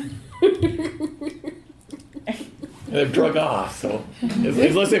 They've drug off, so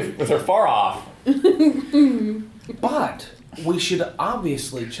unless they're far off. But we should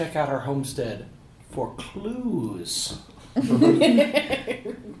obviously check out our homestead for clues.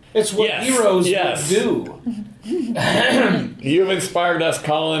 It's what Yes, heroes yes. would do. You've inspired us,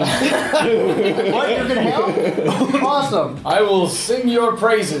 Colin. what, you're gonna help? Awesome. I will sing your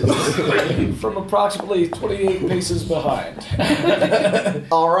praises from approximately 28 paces behind.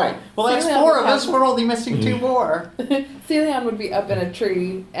 All right. Well, that's Celion 4 would of us. have- We're only missing 2 more. Celion would be up in a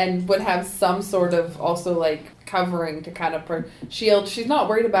tree and would have some sort of also like covering to kind of shield. She's not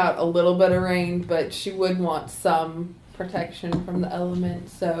worried about a little bit of rain, but she would want some protection from the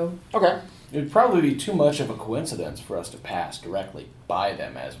elements. So Okay. It would probably be too much of a coincidence for us to pass directly by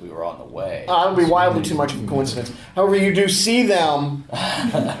them as we were on the way. It would be wildly too much of a coincidence. However, you do see them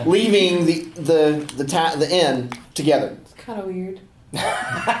leaving the inn together. it's kind of weird.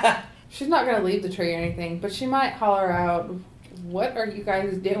 She's not gonna leave the tree or anything, but she might holler out, "What are you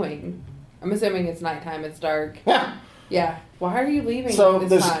guys doing?" I'm assuming it's nighttime. It's dark. Yeah. Yeah. Why are you leaving So this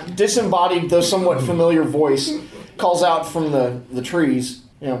this time? disembodied, though somewhat familiar voice calls out from the trees.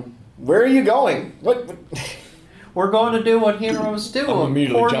 You know, where are you going? What? We're going to do what heroes do. I'm A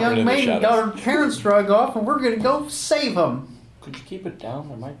immediately poor jumping young in the maiden shadows. got her parents drug off, and we're going to go save them. Could you keep it down?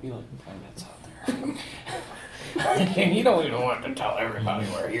 There might be like planets out there. You don't even want to tell everybody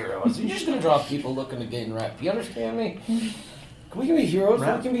we're heroes. You're just going to draw people looking to gain rep. You understand me? Can we be heroes?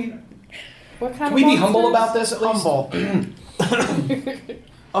 Rep. We can be. What kind Can we of be humble monsters? about this at least? Humble.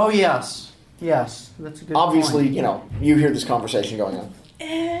 Oh, yes. Yes. That's a good Obviously, point. you know, you hear this conversation going on.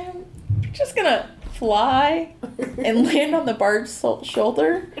 And we're just gonna fly and land on the bard's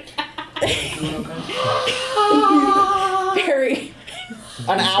shoulder. Very,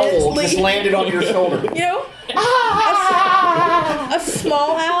 An owl just landed on your shoulder. you know, a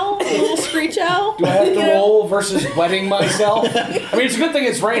small owl, a little screech owl. Do I have to you know? roll versus wetting myself? I mean, it's a good thing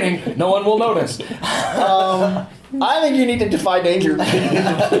it's raining. No one will notice. I think you need to defy danger.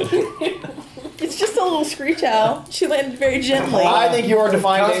 It's just a little screech owl. She landed very gently. I think you are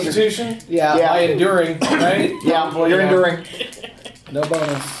defying danger. Constitution? Yeah, Yeah. by enduring, right? Yeah, you're enduring. No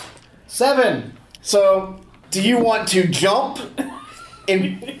bonus. 7. So, do you want to jump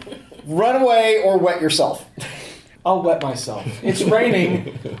and run away or wet yourself? I'll wet myself. It's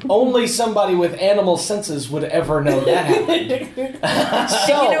raining. Only somebody with animal senses would ever know that happened. And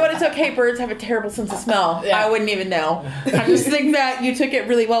you know what? It's okay. Birds have a terrible sense of smell. Yeah. I wouldn't even know. I just think that you took it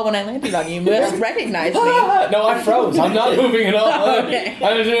really well when I landed on you. You must recognize me. No, I froze. I'm not moving at all. Okay.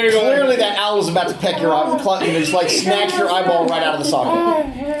 I'm just here going, Clearly, that owl was about to peck your eye, just like snatch your eyeball right out of the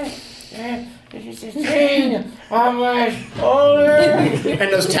socket. King, how much older?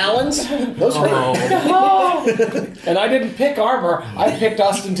 And those talons, those hurt. And I didn't pick armor. I picked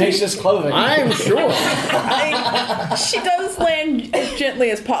ostentatious clothing. I'm sure. She does land as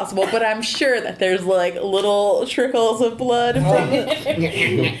gently as possible, but I'm sure that there's like little trickles of blood.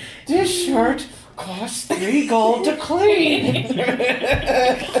 This shirt costs 3 gold to clean.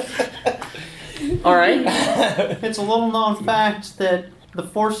 All right. It's a little known fact that the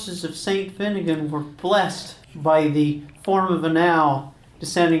forces of Saint Finnegan were blessed by the form of an owl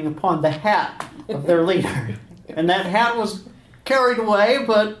descending upon the hat of their leader. And that hat was carried away,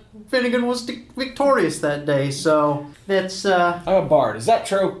 but Finnegan was victorious that day, so that's... I'm a bard. Is that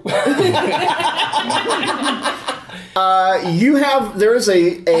true? You have, there is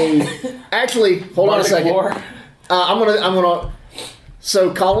a actually, hold on a Bardic second. lore? I'm gonna,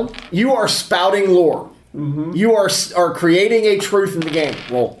 so Colin, you are spouting lore. Mm-hmm. You are creating a truth in the game.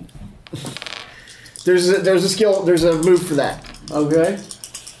 Roll. There's a skill, there's a move for that. Okay.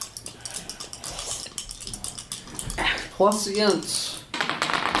 Plus int.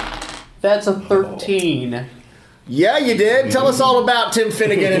 That's a 13. Yeah, you did. Tell us all about Tim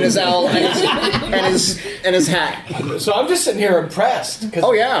Finnegan and his owl and his hat. So I'm just sitting here impressed.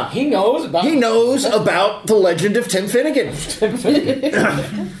 Oh yeah, He knows about the legend of Tim Finnegan.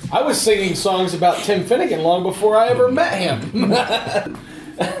 I was singing songs about Tim Finnegan long before I ever met him.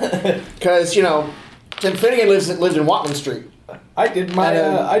 Because Tim Finnegan lives in Watling Street. I did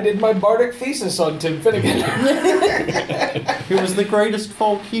my bardic thesis on Tim Finnegan. He was the greatest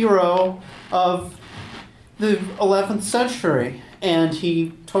folk hero of the 11th century, and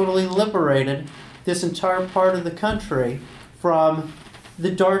he totally liberated this entire part of the country from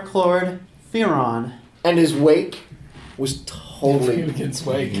the Dark Lord Firon. And his wake was totally Finnegan's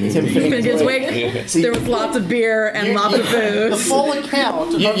wake. Tim Finnegan's Wake. There was lots of beer and lots of The booze. full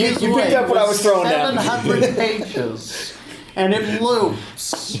account of You his picked wake up what I was throwing down. 700 pages, and it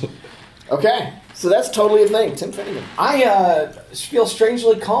loops. Okay, so that's totally a thing, Tim Finnegan. I feel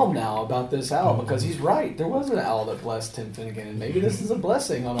strangely calm now about this owl because he's right. There was an owl that blessed Tim Finnegan, and maybe this is a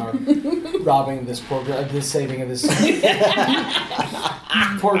blessing on our robbing this poor girl, this saving of this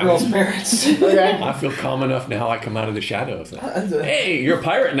poor girl's parents. Okay. I feel calm enough now. I come out of the shadows. Hey, you're a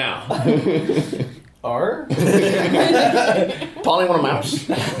pirate now. Or Polly want a mouse?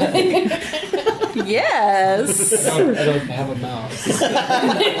 Yes. I don't have a mouse.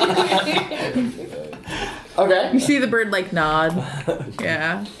 Okay. You see the bird like nod.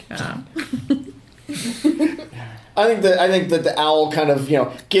 Yeah. I think that the owl kind of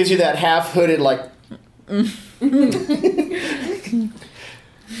gives you that half hooded like.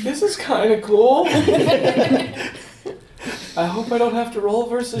 This is kind of cool. I hope I don't have to roll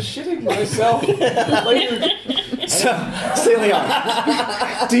versus shitting myself later. So,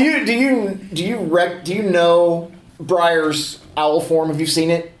 Leon, do you know Briar's owl form? Have you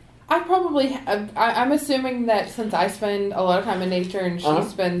seen it? I'm assuming that since I spend a lot of time in nature and she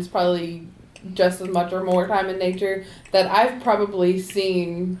spends probably just as much or more time in nature, that I've probably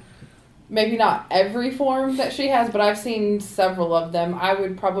seen, maybe not every form that she has, but I've seen several of them. I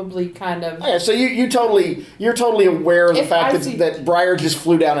would probably kind of... Yeah, so you're totally aware of the fact that Briar just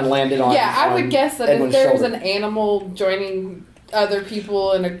flew down and landed on. Yeah, I would guess that Edwin's if there's shoulder. an animal joining other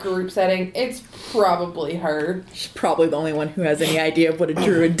people in a group setting, it's probably her. She's probably the only one who has any idea of what a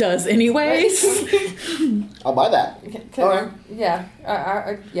druid does anyways. I'll buy that. Okay. Yeah.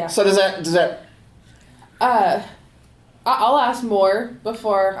 Yeah. So does that? I'll ask more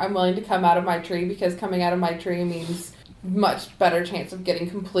before I'm willing to come out of my tree, because coming out of my tree means much better chance of getting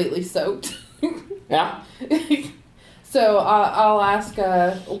completely soaked. Yeah. So I'll ask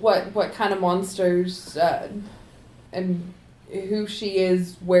what kind of monsters and who she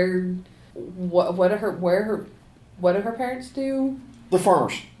is, what do her parents do? The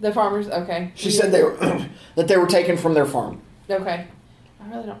farmers. The farmers. Okay. She said they were that they were taken from their farm. Okay. I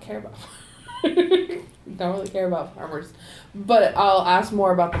really don't care about. Don't really care about farmers, but I'll ask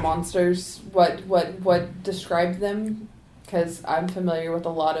more about the monsters. What described them? Because I'm familiar with a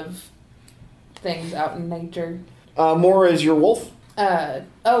lot of things out in nature. Mora is your wolf,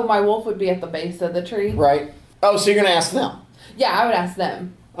 My wolf would be at the base of the tree. right? Oh, so you're gonna ask them? Yeah, I would ask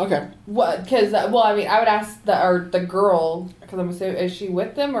them. Okay. What? Because I would ask the girl, because I'm assuming, is she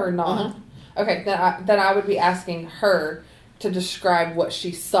with them or not? Okay, then I would be asking her to describe what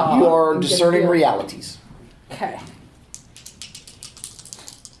she saw. You are and get a discerning feel. realities. Okay.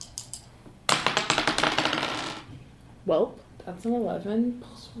 Well, That's an 11.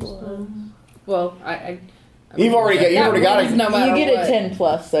 Well, You've already got wins no you matter get what. a 10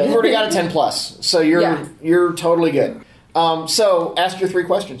 plus, so. You've already got a 10 plus, so you're totally good. So ask your 3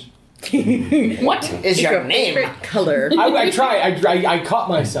 questions. What is your name? Favorite color. I caught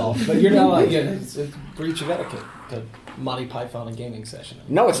myself, but you're not. It's a breach of etiquette. The Monty Python and gaming session.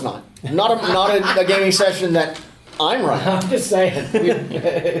 No, it's not. Not a gaming session that I'm running. I'm just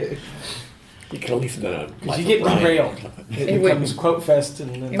saying. You can at least have done Because you get derailed. It would- becomes quote fest and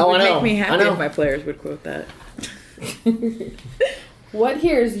then It Oh, would I know, make me I happy know. if my players would quote that. What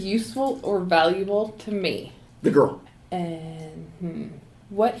here is useful or valuable to me? The girl. And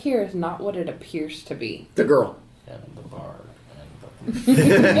what here is not what it appears to be? The girl. and the bar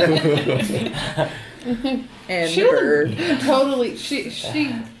And She the bird. doesn't totally. She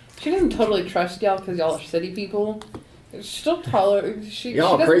doesn't totally trust y'all because y'all are city people. She'll tolerate.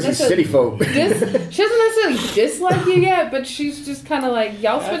 Y'all she crazy doesn't city folk. she doesn't necessarily dislike you yet, but she's just kind of like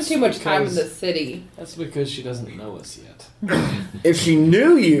y'all spend That's too much time in because- the city. That's because she doesn't know us yet. If she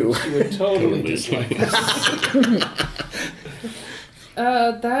knew you, She would totally dislike us.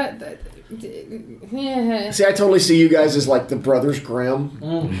 Yeah. see, I totally see you guys as like the Brothers Grimm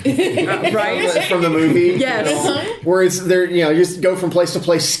Right? from the movie. Yes. Where it's they're you just go from place to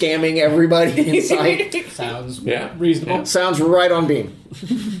place scamming everybody in sight. Sounds Yeah. reasonable. Sounds right on beam.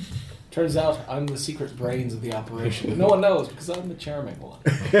 Turns out I'm the secret brains of the operation. No one knows because I'm the charming one.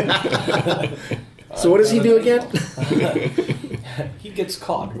 So what does he do again? He gets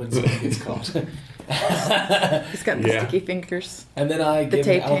caught when someone gets caught. He's got the Yeah. sticky fingers. And then I The give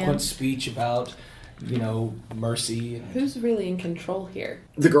an taped eloquent hands. speech about, mercy. And Who's really in control here?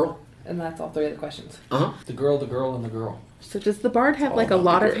 The girl. And that's all three of the questions. the girl, and the girl. So does the bard have like a about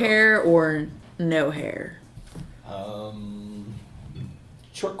lot the of girl. hair or no hair?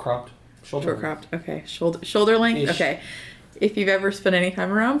 Short cropped. Short cropped. Okay. Shoulder length. Ish. Okay. If you've ever spent any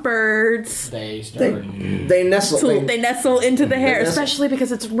time around birds, They start. They nestle. so they nestle into the hair, nestle. especially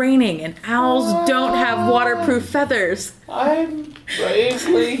because it's raining and owls don't have waterproof feathers. I'm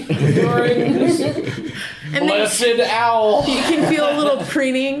bravely enduring this And then blessed owl. you can feel a little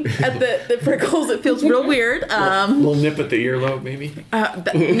preening at the prickles. It feels real weird. little nip at the earlobe, maybe. No,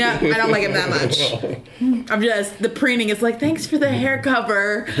 I don't like him that much. I'm just, the preening is like, thanks for the hair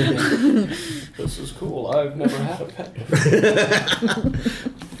cover. This is cool. I've never had a pet before.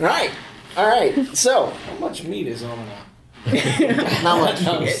 All right. So How much meat is on an owl? how much?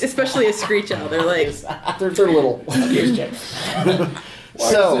 Especially a screech owl. They're like, They're little. Here's Jeff.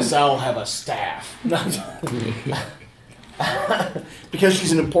 Why So- does this owl have a staff? Because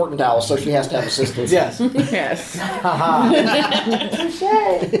she's an important owl, so she has to have assistants. Yes. yes.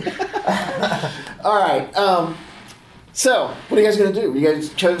 All right. So what are you guys gonna do? You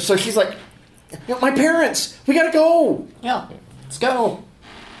guys. So she's like, my parents. We gotta go. Yeah, let's go.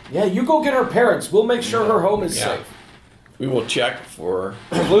 Yeah, you go get her parents. We'll make sure her home is Yeah. safe. We will check for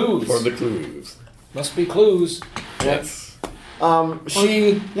Clues. the clues. Must be clues. Yes.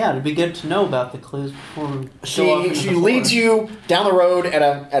 She Yeah, it'd be good to know about the clues before we go off into she the leads forest. you down the road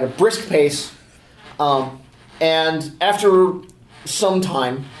at a brisk pace, and after some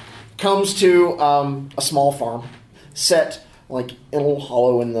time, comes to a small farm, set like in a little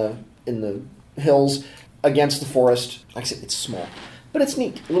hollow in the hills against the forest. Like I said, it's small, but it's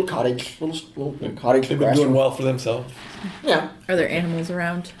neat. A little cottage, little cottage. They've been grass doing roof. well for themselves. Yeah. Are there animals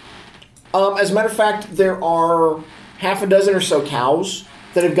around? As a matter of fact, there are half a dozen or so cows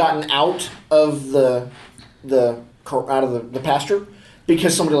that have gotten out of the pasture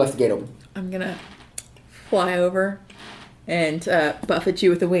because somebody left the gate open. I'm gonna fly over and buffet you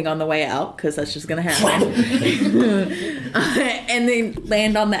with a wing on the way out because that's just gonna happen. And then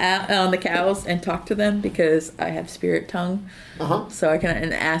land on the cows and talk to them because I have spirit tongue, so I can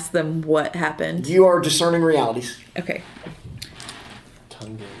and ask them what happened. You are discerning realities. Okay.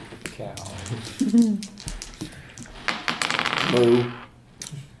 Tongue with the cow. Moo.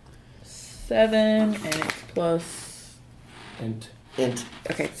 7 and it's plus. And Int.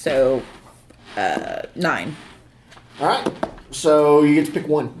 Okay, so 9. All right. So you get to pick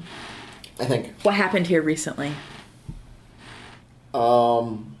one. I think. What happened here recently?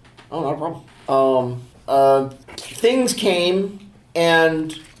 Oh, not a problem. Things came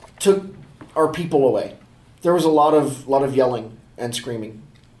and took our people away. There was a lot of yelling and screaming.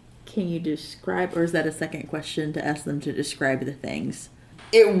 Can you describe, or is that a second question to ask them to describe the things?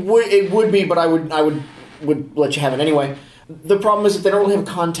 It would be, but I would let you have it anyway. The problem is that they don't really have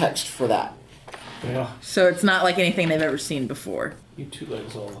context for that. yeah, So it's not like anything they've ever seen before. you two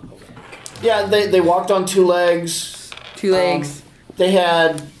legs all look over. Yeah, they walked on two legs. 2 legs. They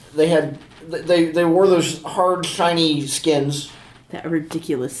wore those hard, shiny skins That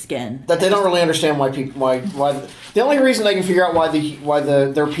ridiculous skin. that they don't really understand why the only reason they can figure out why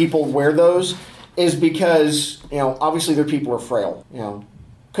their people wear those is because obviously their people are frail,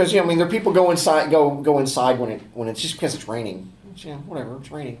 Because I mean, there are people go inside when it's just because it's raining. Whatever,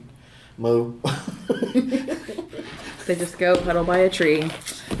 it's raining. Moo. They just go huddle by a tree.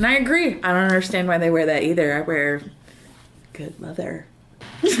 And I agree. I don't understand why they wear that either. I wear good leather.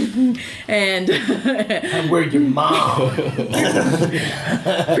 And I wear your mom.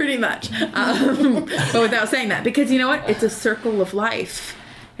 pretty much. But without saying that, because you know what? It's a circle of life.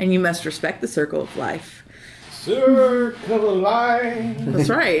 And you must respect the circle of life. Circle of life. That's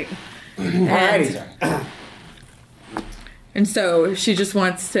right. And so she just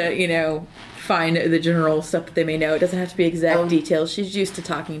wants to, find the general stuff that they may know. It doesn't have to be exact details. She's used to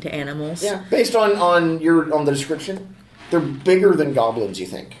talking to animals. Yeah, based on the description, they're bigger than goblins. You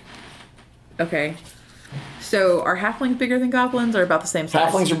think? Okay. So are halflings bigger than goblins, or about the same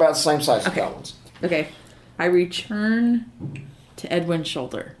size? Halflings are about the same size as goblins. Okay. I return to Edwin's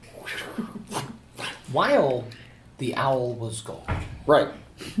shoulder. While the owl was gone, Right.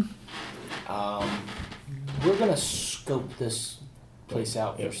 we're gonna scope this place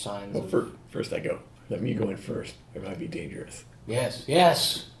out for signs. Well, first I go. Let me go in first. It might be dangerous. Yes.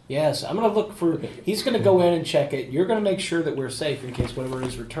 I'm gonna look for. He's gonna go in and check it. You're gonna make sure that we're safe in case whatever it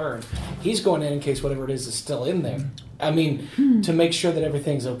is returned. He's going in case whatever it is still in there. I mean, to make sure that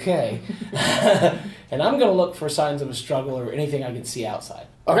everything's okay. And I'm gonna look for signs of a struggle or anything I can see outside.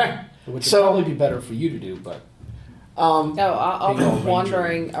 Okay. Which would probably be better for you to do, but. I'll be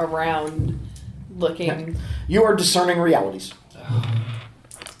wandering around, looking. You are discerning realities.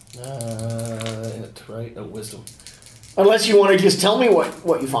 Right? No, wisdom. Unless you want to just tell me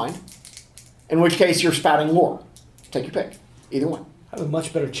what you find. In which case you're spouting lore. Take your pick. Either one. I have a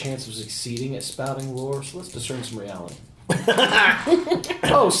much better chance of succeeding at spouting lore, so let's discern some reality.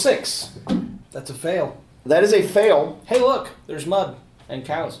 6. That's a fail. That is a fail. Hey, look, there's mud and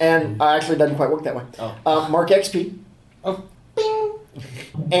cows. And actually it doesn't quite work that way. Oh. Mark XP. Oh. Bing.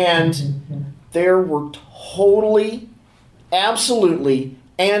 And there were totally, absolutely,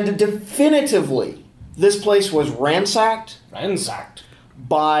 and definitively, this place was ransacked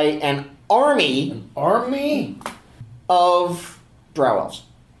by an army of drow elves.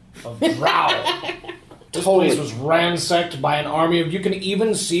 Of drow. This place was ransacked by an army of... You can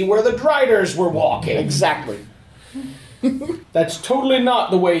even see where the Driders were walking. Exactly. That's totally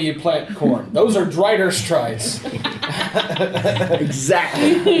not the way you plant corn. Those are Drider strides.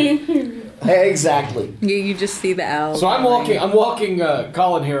 Exactly. Exactly. You just see the owl. So I'm walking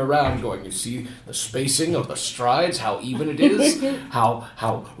Colin here around going, you see the spacing of the strides, how even it is,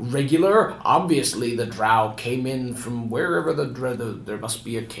 how regular. Obviously the drow came in from wherever there must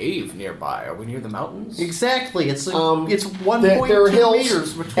be a cave nearby. Are we near the mountains? Exactly. It's there are 1.2 hills,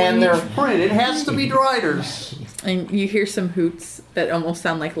 meters between and they're- each print. It has to be Driders. And you hear some hoots that almost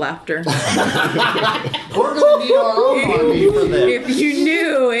sound like laughter. We're going to need our own army for this. If you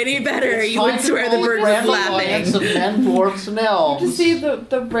knew any better, you would swear the bird was laughing. Of men, dwarfs, and elves. To see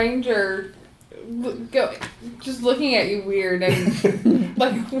the ranger go, just looking at you weird and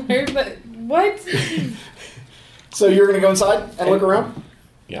like, what? So you're going to go inside and look around?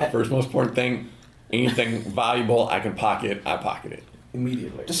 Yeah, first most important thing, anything valuable I can pocket, I pocket it.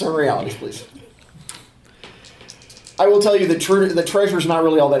 Immediately. Discern realities, please. I will tell you that the treasure is not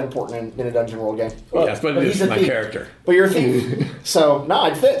really all that important in a Dungeon World game. Yes, but it he's is a my thief. character. But you're a thief. So, no,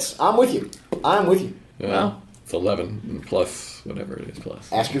 it fits. I'm with you. Well, it's 11 plus whatever it is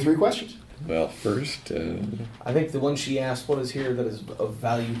plus. Ask your 3 questions. Well, first, I think the one she asked, what is here that is of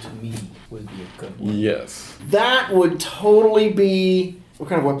value to me, would be a good one. yes, That would totally be... What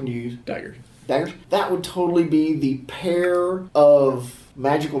kind of weapon do you use? dagger. Daggers? That would totally be the pair of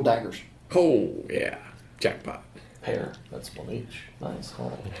magical daggers. Oh, yeah. Jackpot. Pair. That's one each. Nice.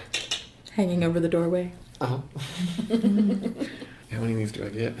 Oh. Hanging over the doorway. Uh-huh. How many of these do I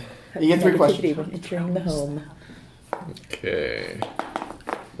get? You get 3 Negativity questions. when entering the home. Okay.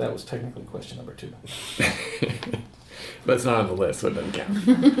 That was technically question number 2. But it's not on the list, so it doesn't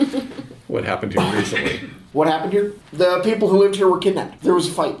count. What happened to you recently? What happened here? The people who lived here were kidnapped. There was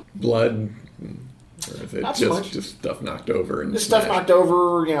a fight. Blood? Or is it Not so much. just stuff knocked over and This stuff smashed? knocked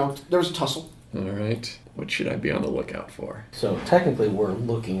over, there was a tussle. All right. What should I be on the lookout for? So technically we're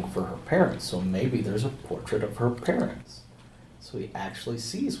looking for her parents, so maybe there's a portrait of her parents. So he actually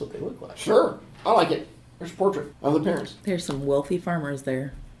sees what they look like. Sure. I like it. There's a portrait of the parents. There's some wealthy farmers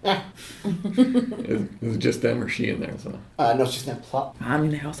there. Yeah. Is it just them or she in there? So No, it's just them. I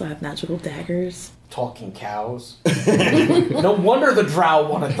mean, they also have magical daggers. Talking cows. No wonder the drow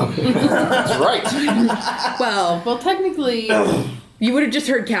wanted them. That's right. Well, Well, technically, You would have just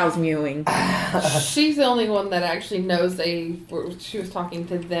heard cows mewing. She's the only one that actually knows she was talking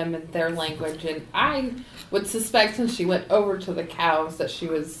to them in their language, and I would suspect since she went over to the cows that she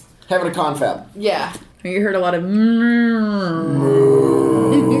was... Having a confab. Yeah. You heard a lot of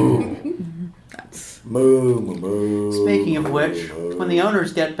That's Moo, moo, moo. Speaking of which, when the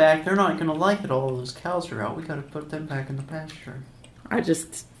owners get back, they're not going to like that all of those cows are out. We got to put them back in the pasture. I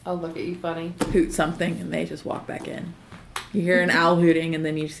just Oh, look at you, funny. hoot something and they just walk back in. You hear an owl hooting and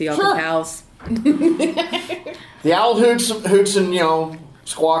then you see all Sure. the cows. The owl hoots and,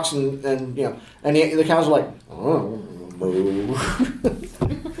 squawks and the cows are like, oh, moo.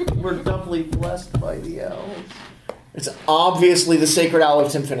 We're doubly blessed by the owls. It's obviously the sacred owl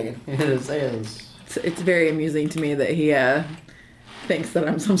of Tim Finnegan. It is. It's very amusing to me that he thinks that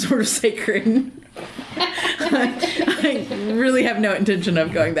I'm some sort of sacred. I really have no intention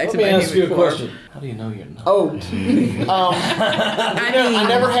of going back Let to me my ask you human a form. question. How do you know you're not? Oh, I I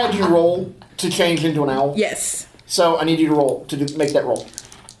never had you roll to change into an owl. Yes. So I need you to roll make that roll.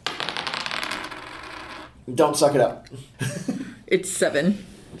 Don't suck it up. It's 7.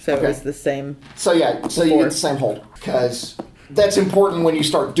 So Okay. it's the same. So you get Four. the same hold because that's important when you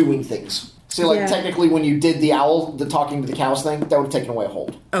start doing things. See, Yeah. technically, when you did the owl, the talking to the cows thing, that would have taken away a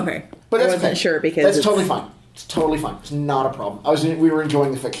hold. Okay. But I that's wasn't okay. sure because That's it's- totally fine. It's totally fine. It's not a problem. We were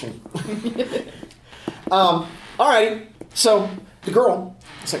enjoying the fiction. Alrighty. So the girl,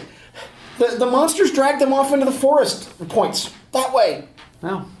 it's like the monsters dragged them off into the forest. Points that way.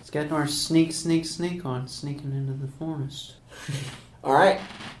 Well, let's get our sneak on, sneaking into the forest. All right.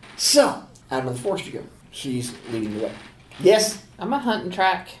 So out of the forest you go. She's leading the way. Yes. I'm a hunt and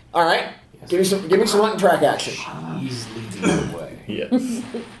track. All right. Give me some hunt and track action. He's leading the way. Yes.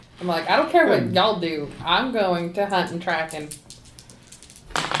 I'm like, I don't care what y'all do. I'm going to hunt and track and...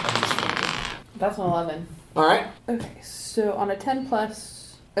 That's an 11. All right. Okay, so on a 10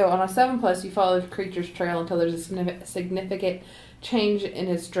 plus... Oh, on a 7 plus, you follow the creature's trail until there's a significant change in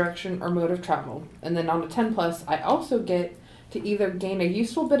its direction or mode of travel. And then on a 10 plus, I also get to either gain a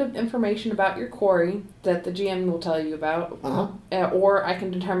useful bit of information about your quarry that the GM will tell you about, or I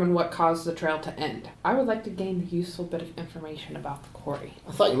can determine what caused the trail to end. I would like to gain a useful bit of information about the quarry.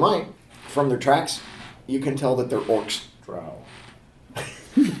 I thought you might. From their tracks, you can tell that they're orcs. Drow.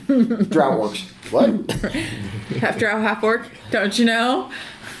 Drow orcs. What? half drow, half orc. Don't you know?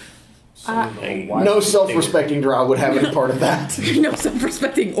 No self-respecting drow would have any part of that. No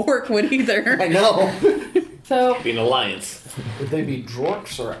self-respecting orc would either. I know. So, Be an alliance. Would they be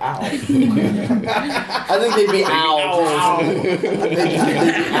drorks or owls? I think they'd be owls. They'd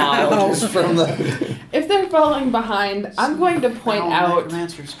be owls from the... if they're falling behind, I'm going to point out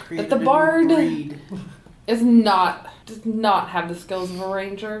that the bard does not have the skills of a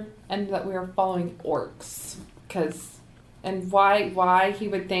ranger, and that we are following orcs. And why he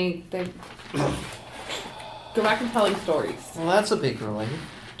would think that... Go back and telling stories. Well, that's a big relief.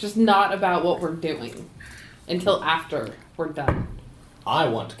 Just not about what we're doing until after we're done. I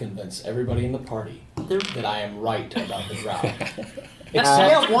want to convince everybody in the party that I am right about the drow. It's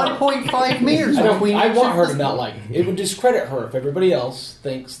 1.5 meters between I want her to us. not like it. It would discredit her if everybody else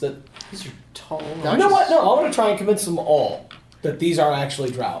thinks that. These are tall. You know what? No, I want to try and convince them all that these are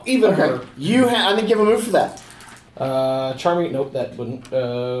actually drow. Even Okay. her. I think give a move for that. Charming. Nope, that wouldn't.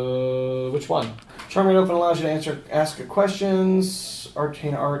 Which one? Charming open allows you to ask questions.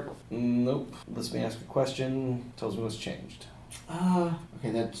 Arcane art. Nope. Lets me ask a question. Tells me what's changed. Okay,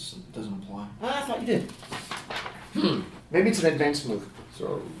 that doesn't apply. I thought you did. Maybe it's an advanced move.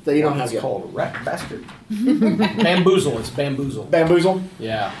 So That you don't have it's yet. called rat bastard. Bamboozle. It's bamboozle. Bamboozle.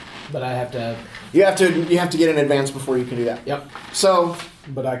 Yeah, but I have to. You have to get an advance before you can do that. Yep. So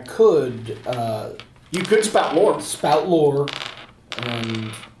But I could you could spout lore. spout lore,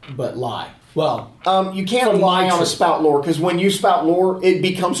 but lie. Well, You can't From lie my on a truth. spout lore because when you spout lore, it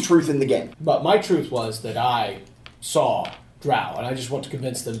becomes truth in the game. but my truth was that I saw drow, and I just want to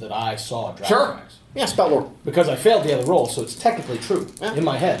convince them that I saw drow Sure. tracks. Yeah, spout lore. Because I failed the other roll, so it's technically true. Yeah. In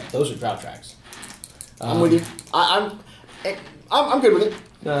my head, those are drow tracks. I'm with you. I'm good with it.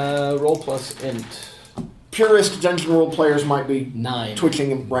 Roll plus int. Purist dungeon role players might be 9.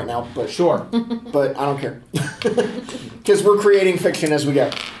 twitching right now, but Sure. but I don't care because we're creating fiction as we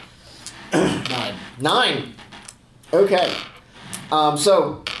go. 9. 9. Okay.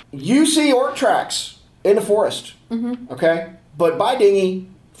 So you see orc tracks in the forest. Mm-hmm. Okay, but by dinghy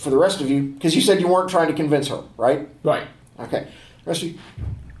for the rest of you because you said you weren't trying to convince her, right? Right. Okay. The rest of you.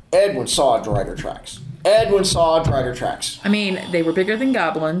 Edwin saw Drider tracks. Edwin saw Drider tracks. I mean, they were bigger than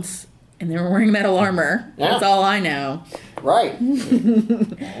goblins, and they were wearing metal armor. Yeah. That's all I know. Right.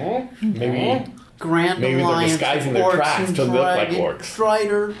 Maybe Grand Maybe they're Alliance disguising of their orcs tracks and to look like dragon orcs.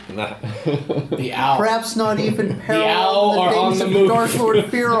 Strider. The owl. Perhaps not even Peril owl are on days the of move. Dark Lord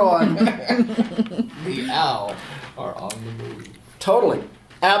Firon. The owl are on the move. Totally.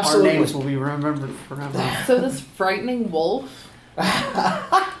 Our Absolutely. names will be remembered forever. So this frightening wolf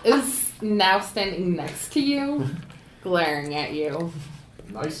is now standing next to you, glaring at you.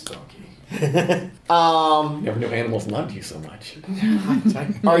 Nice donkey. Never knew animals loved you so much.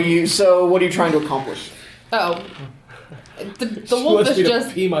 So what are you trying to accomplish? Oh. The She wolf wants is me to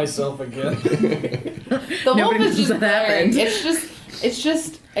just pee myself again. the wolf Nobody is knows just that glaring. happened. It's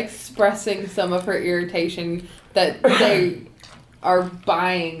just expressing some of her irritation that they are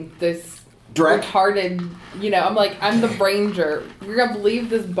buying this Drek? retarded, I'm like, I'm the ranger. You're gonna believe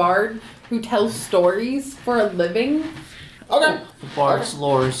this bard who tells stories for a living? Okay. The Bard's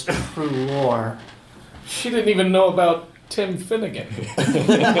lore is true lore. She didn't even know about Tim Finnegan.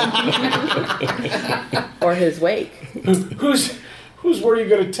 Or his wake. Whose word are you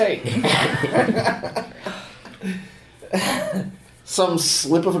going to take? Some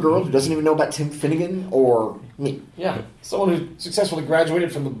slip of a girl who doesn't even know about Tim Finnegan or me. Yeah, someone who successfully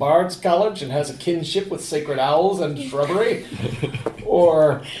graduated from the Bard's College and has a kinship with sacred owls and shrubbery,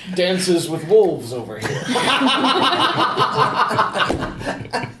 or dances with wolves over here.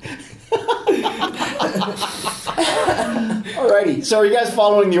 Alrighty. So are you guys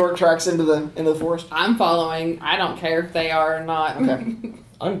following the orc tracks into the forest? I'm following. I don't care if they are or not. Okay.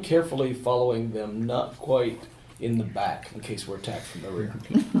 I'm carefully following them, not quite in the back, in case we're attacked from the rear.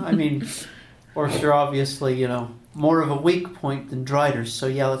 I mean, orcs are obviously, more of a weak point than Driders, so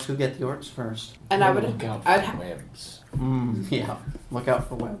yeah, let's go get the orcs first. And I would look out for I'd, webs. Yeah, look out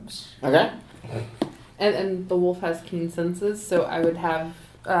for webs. Okay. and the wolf has keen senses, so I would have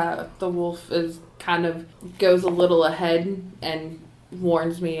the wolf is kind of goes a little ahead and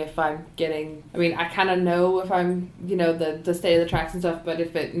warns me if I'm getting. I mean, I kind of know if I'm, the state of the tracks and stuff, but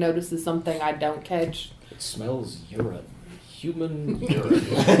if it notices something I don't catch, It smells urine. Human urine.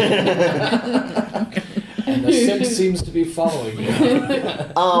 And the scent seems to be following you.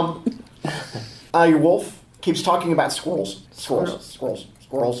 Your wolf keeps talking about squirrels. Squirrels.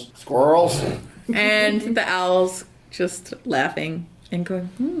 And the owl's just laughing and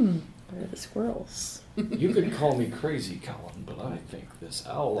going, where are the squirrels? You could call me crazy, Colin, but I think this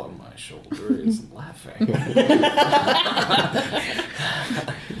owl on my shoulder is laughing.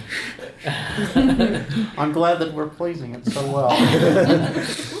 I'm glad that we're pleasing it so well.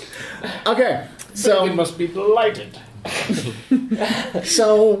 Okay. So it So must be delighted.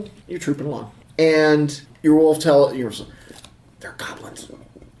 so you're trooping along, and your wolf they're goblins.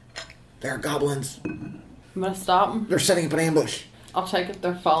 They're goblins. I'm gonna stop. They're setting up an ambush. I'll check if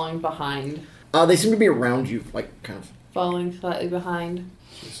they're following behind. They seem to be around you, like kind of. Following slightly behind.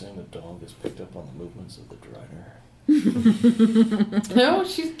 She's saying the dog has picked up on the movements of the drider. No,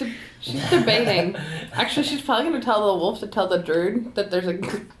 she's debating. Actually, she's probably gonna tell the wolf to tell the druid that there's a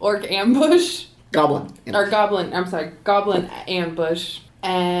orc ambush. Goblin. Or goblin, I'm sorry, goblin ambush.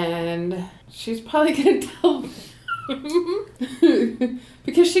 And she's probably gonna tell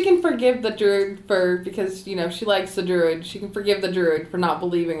because she can forgive the druid because she likes the druid. She can forgive the druid for not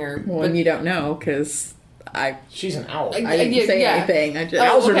believing her. Well, but you don't know, because She's an owl. I didn't say anything. I just...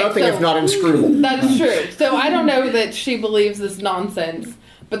 Owls are okay, nothing so- if not inscrutable. that is true. So I don't know that she believes this nonsense,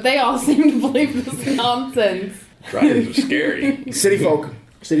 but they all seem to believe this nonsense. Driders are scary. City folk.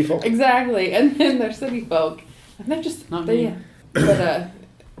 Exactly, and then they're city folk, and they're just Not they, me. But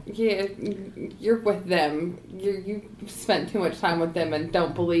yeah, you're with them. You spent too much time with them and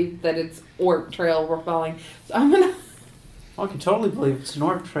don't believe that it's orc trail we're following. So I'm gonna. I can totally believe it's an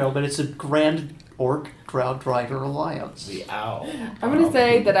orc trail, but it's a grand orc Drider alliance. The owl. I'm gonna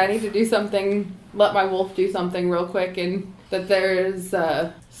say that I need to do something. Let my wolf do something real quick, and that there's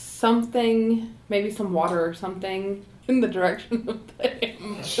something, maybe some water or something in the direction of the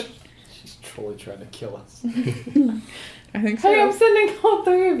ambush. She's totally trying to kill us. I think so. Hey, I'm sending all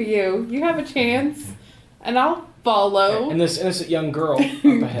three of you. You have a chance, and I'll follow. And this innocent young girl up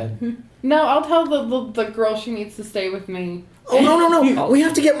ahead. No, I'll tell the girl she needs to stay with me. Oh no! We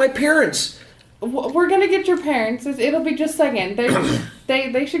have to get my parents. We're gonna get your parents. It'll be just a second.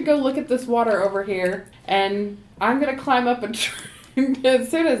 They should go look at this water over here, and I'm gonna climb up a tree. As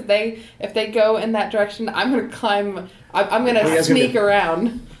soon as if they go in that direction, I'm gonna climb. I'm gonna sneak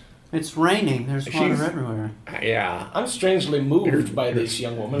around. It's raining. There's water everywhere. Yeah. I'm strangely moved by this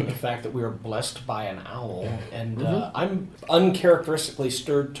young woman, the fact that we are blessed by an owl, and I'm uncharacteristically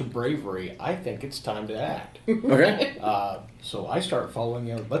stirred to bravery. I think it's time to act. Okay. So I start following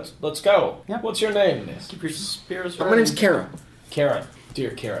you. Let's go. Yep. What's your name, miss? Keep your spears My ready. name's Kara. Karen.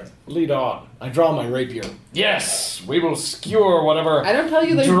 Dear Carrot, lead on. I draw my rapier. Yes, we will skewer whatever I don't tell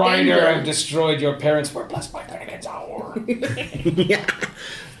you there's Drider danger. have destroyed your parents. We're blessed by Finnegan's Hour.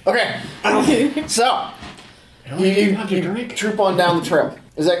 Okay. So you troop on down the trail.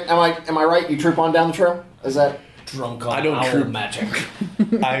 Is that am I right? You troop on down the trail? Is that Drunk on I don't owl troop. magic.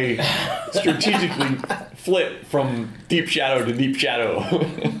 I strategically flip from deep shadow to deep shadow.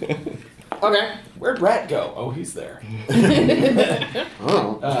 okay? Where'd Rat go? Oh, he's there.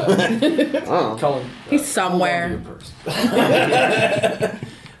 Oh. Cullen. He's somewhere. hold on to your purse.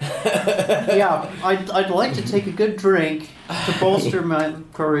 Yeah, I'd like to take a good drink to bolster my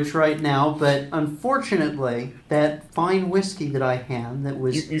courage right now, but unfortunately, that fine whiskey that I had that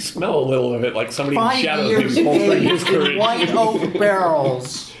was You smell a little of it like somebody in 5 shadows years is bolstering his aged in courage. white oak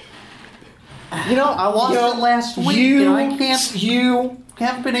barrels. You know, I lost it last week, You and I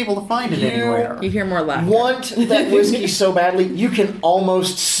haven't been able to find it anywhere. You hear more laughter. want that whiskey so badly, you can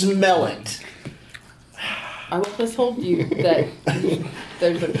almost smell it. I will just hold you that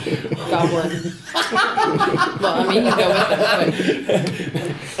there's a goblin. Well, I mean, you go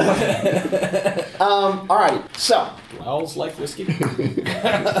with it, Alrighty, so Owls like whiskey.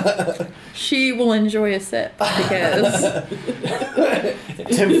 She will enjoy a sip because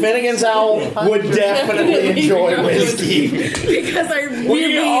Tim Finnegan's owl would definitely enjoy whiskey. I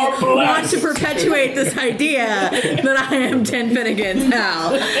really want to perpetuate this idea that I am Tin Finnegan's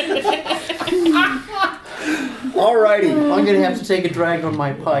owl. Alrighty. I'm gonna have to take a drag on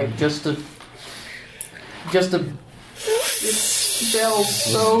my pipe just to. It smells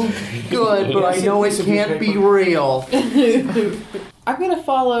so good, but I know it can't be real. I'm gonna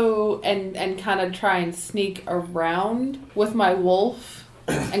follow and kind of try and sneak around with my wolf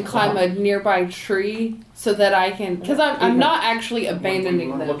and climb a nearby tree so that I can, because I'm not actually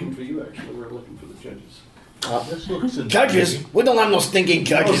abandoning them. looking for you, actually. We're looking for the judges. This looks Judges? We don't have no stinking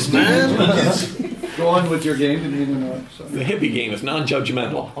judges, man. Go on with your game, didn't even know it. So. The hippie game is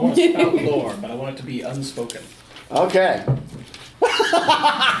non-judgmental. I want to spout lore, but I want it to be unspoken. Okay.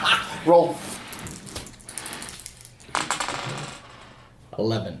 Roll.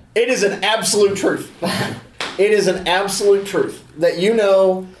 11. It is an absolute truth. It is an absolute truth that you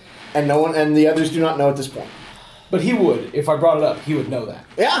know, and no one and the others do not know at this point. But he would, if I brought it up, he would know that.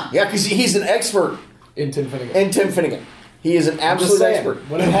 Yeah, because he's an expert In Tim Finnegan. in Tim Finnegan. He is an I'm just absolute saying, expert.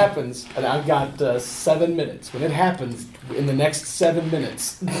 when it happens, and I've got 7 minutes, when it happens in the next 7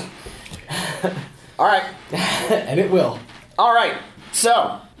 minutes, All right. and it will. All right.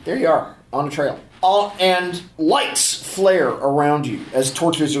 So, there you are on a trail. And lights flare around you as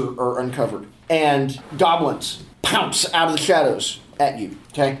torches are uncovered. And goblins pounce out of the shadows at you.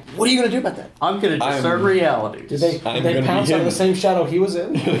 Okay? What are you going to do about that? I'm gonna discern reality. Did they I'm gonna be pounce out of him. the same shadow he was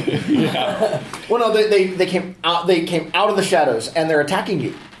in? Well, no, they came out. They came out of the shadows, and they're attacking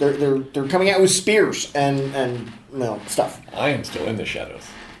you. They're coming out with spears and stuff. I am still in the shadows.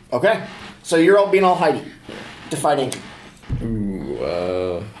 Okay, so you're all being all hidey to fight Ancient.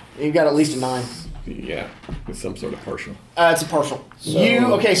 Ooh, You've got at least a 9. yeah, it's some sort of partial. It's a partial.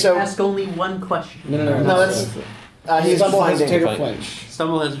 So Ask only one question. No. no, that's he's Stumble, behind hesitate, or Ancient. flinch.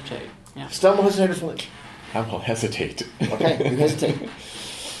 Stumble, hesitate. Yeah. Stumble, hesitate, or flinch. I will hesitate. Okay, you hesitate.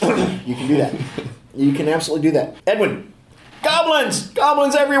 You can do that. You can absolutely do that. Edwin, goblins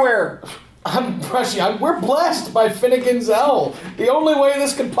everywhere. We're blessed by Finnegan's Owl. The only way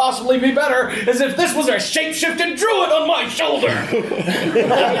this could possibly be better is if this was a shape-shifted druid on my shoulder.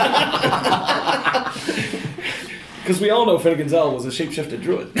 Because we all know Finnegan's Owl was a shape-shifted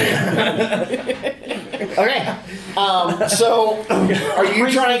druid. Okay, so are you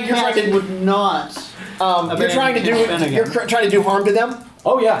trying? You're trying to. would not. You're trying to do. Finnegan. You're trying to do harm to them.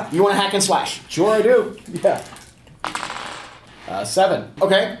 Oh, yeah. You want to hack and slash. Sure I do. Yeah. 7.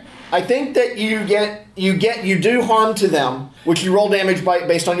 Okay. I think that you do harm to them, which you roll damage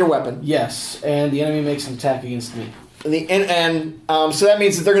based on your weapon. Yes, and the enemy makes an attack against me. So that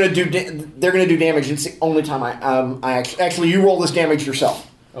means that they're going to do damage. It's the only time I actually you roll this damage yourself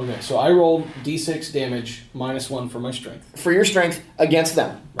Okay, so I rolled d6 damage -1 for my strength. for your strength against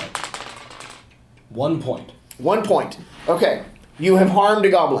them. 1 point. 1 point. Okay. You have harmed a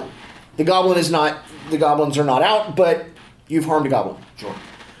goblin. The goblins are not out, but you've harmed a goblin. Sure.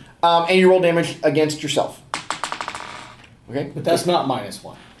 And you roll damage against yourself. Okay? But that's not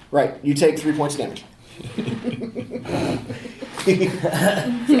 -1. Right. You take 3 points damage.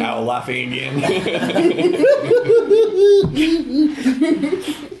 Owl laughing again.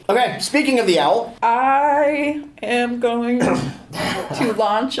 Okay, speaking of the owl. I am going to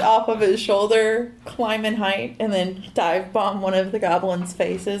launch off of his shoulder, climb in height, and then dive bomb one of the goblin's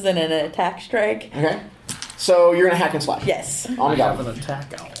faces in an attack strike. Okay. So you're gonna hack and slash. Yes. On the I have goblin. an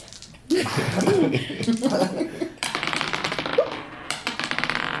attack owl.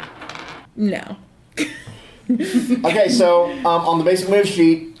 No. Okay, so on the basic move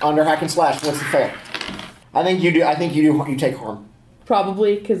sheet under hack and slash, what's the fail? I think you do. You take harm.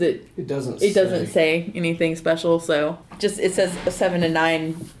 Probably because It doesn't. say anything special. So just it says a 7 to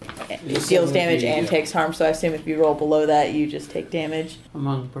 9 it deals damage and takes harm. So I assume if you roll below that, you just take damage.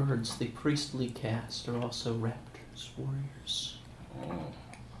 Among birds, the priestly caste are also raptors, warriors.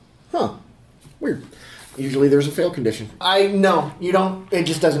 Huh. Weird. Usually there's a fail condition. No, you don't. It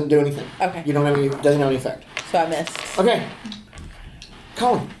just doesn't do anything. Okay. You don't have any. Doesn't have any effect. So I missed. Okay.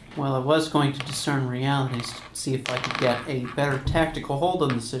 Colin. Well, I was going to discern realities to see if I could get a better tactical hold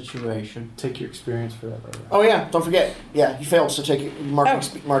on the situation. Take your experience for that, by the way. Oh yeah. Don't forget. Yeah, you failed. So take mark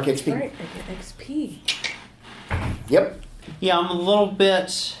mark XP. Right, I get XP. Yep. Yeah, I'm a little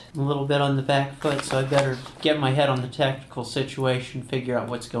bit on the back foot, so I better get my head on the tactical situation, figure out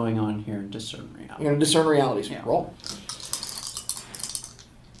what's going on here, and discern reality. You're gonna discern realities. Yeah. Roll.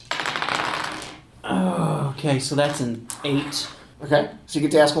 Okay, so that's an 8. Okay. So you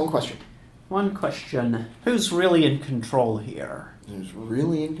get to ask one question. One question. Who's really in control here? Who's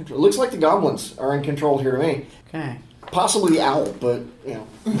really in control? It looks like the goblins are in control here to me. Okay. Possibly the owl, but you know.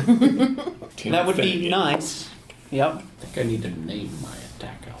 That would be nice. Yep. I think I need to name my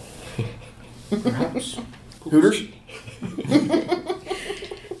attack owl. Perhaps. Hooters.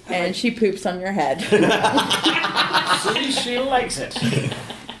 And she poops on your head. See, she likes it.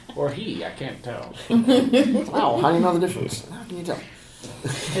 Or he, I can't tell. Wow. How do you know the difference? How can you tell?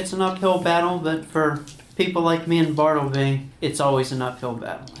 It's an uphill battle, but for people like me and Bartleby, it's always an uphill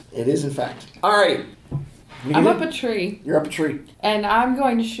battle. It is, in fact. All right. I'm up a tree, You're up a tree. and I'm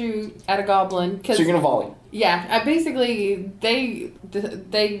going to shoot at a goblin. So Cause you're gonna volley. yeah, I basically they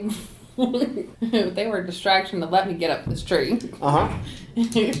they were a distraction to let me get up this tree. Uh huh.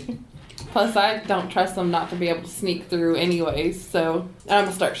 Plus, I don't trust them not to be able to sneak through anyways. So I'm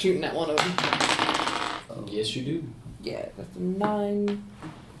gonna start shooting at one of them. Yes, you do. Yeah, that's a 9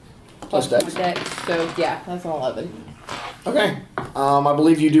 Plus plus dex. my dex. So yeah, that's an 11. Okay. I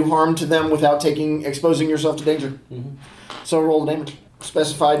believe you do harm to them without exposing yourself to danger. Mhm. So roll the damage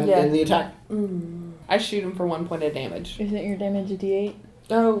specified Yeah. in the attack. I shoot him for 1 point of damage. Isn't your damage a D8?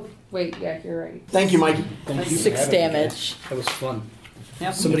 Oh wait, yeah, you're right. Thank you, Mikey. Thank you for 6 having me, guys. damage. That was fun.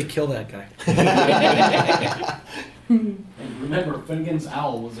 Yep. Somebody kill that guy. And remember, Finnegan's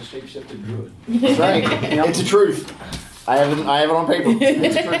owl was a shapeshifted druid. That's right. It's the truth. I have it on paper.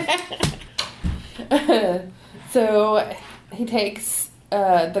 It's the truth. So he takes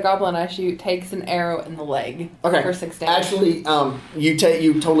the goblin I shoot takes an arrow in the leg Okay. for 6 damage. Actually, you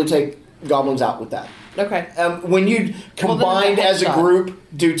totally take goblins out with that. Okay. When you combined Well, then as a headshot. group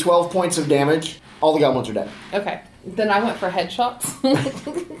do 12 points of damage, all the goblins are dead. Okay. Then I went for headshots.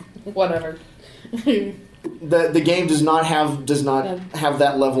 Whatever. The game does not have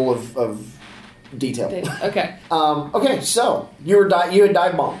that level of detail. Okay. Okay, so you had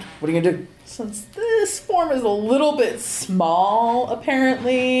dive bombed. What are you gonna do? Since this form is a little bit small,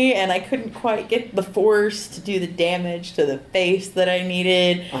 apparently, and I couldn't quite get the force to do the damage to the face that I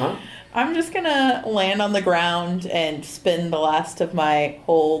needed, I'm just gonna land on the ground and spend the last of my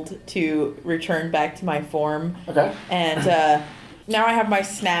hold to return back to my form. Okay. And now I have my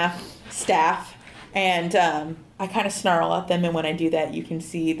staff, and I kind of snarl at them, and when I do that, you can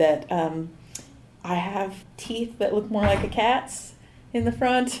see that I have teeth that look more like a cat's in the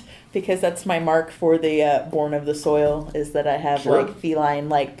front, because that's my mark for the Born of the Soil, is that I have Sure. like feline,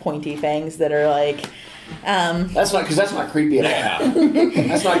 like pointy fangs that are like... That's not creepy at all.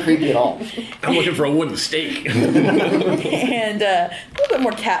 That's not creepy at all. I'm looking for a wooden stake. and a little bit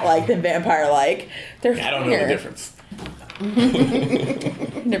more cat-like than vampire-like. They're I don't know the difference.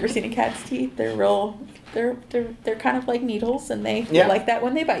 Never seen a cat's teeth. They're real. They're kind of like needles, and they feel Yeah. like that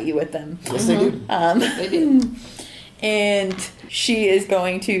when they bite you with them. Yes, they do. They do. And she is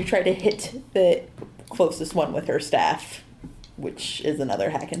going to try to hit the closest one with her staff, which is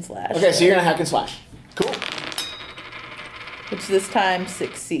another hack and slash. Okay, so you're gonna hack and slash. Cool. Which this time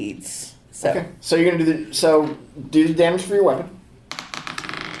succeeds. So Okay, so you're gonna do the damage for your weapon.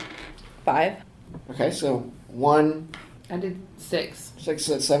 5. Okay, so 1, I did 6. 6,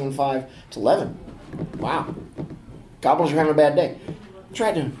 7, 5, it's 11. Wow. Goblins are having a bad day.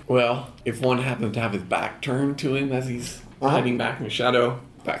 Try to. Well, if one happens to have his back turned to him as he's hiding back in the shadow,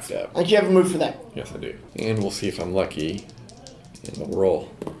 backstab. I think you have a move for that. Yes, I do. And we'll see if I'm lucky. And we'll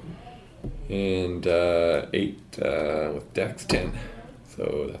roll. And 8 with Dex 10.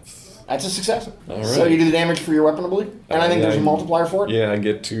 So that's That's a success. All So right. you do the damage for your weapon, I believe? And I think there's a multiplier for it? Yeah, I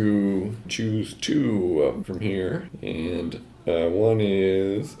get to choose 2 from here. And one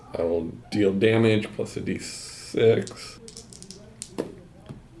is I will deal damage plus a d6.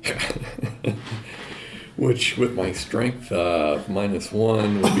 Which, with my strength of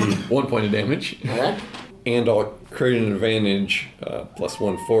 -1, would be 1 point of damage. Alright. And I'll create an advantage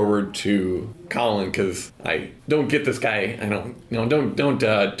 +1 forward to Colin because I don't get this guy. I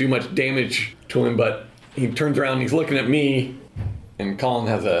don't do much damage to him, but he turns around and he's looking at me, and Colin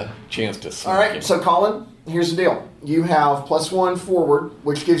has a chance to smack him. Alright, so Colin, here's the deal. You have +1 forward,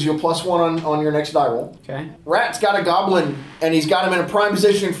 which gives you a +1 on your next die roll. Okay. Rat's got a goblin, and he's got him in a prime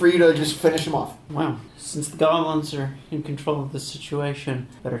position for you to just finish him off. Wow. Since the goblins are in control of the situation,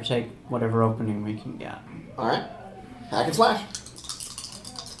 better take whatever opening we can get. Alright. Hack and slash.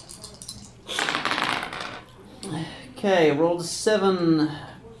 Okay, rolled a 7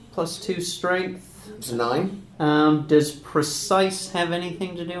 plus 2 strength. It's a 9. Does precise have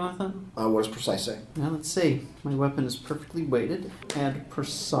anything to do with it? What does precise say? Now let's see. My weapon is perfectly weighted. Add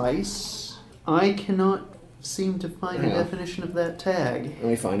precise. I cannot seem to find a Yeah. definition of that tag. Let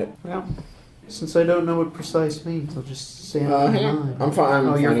me find it. Well, since I don't know what precise means, I'll just say it in Hang on. mind. I'm fine.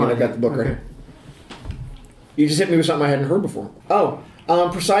 Oh, you're finding it. fine. I've got the book right Okay. here. You just hit me with something I hadn't heard before.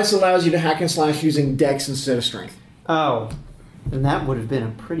 Precise allows you to hack and slash using dex instead of strength. Oh, then that would have been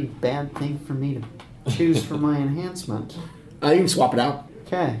a pretty bad thing for me to choose for my enhancement. You can swap it out.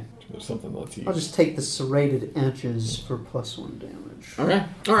 Okay, There's something let's use. I'll just take the serrated edges for +1 damage. Okay.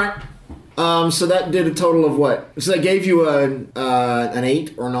 All right. So that did a total of what? So that gave you an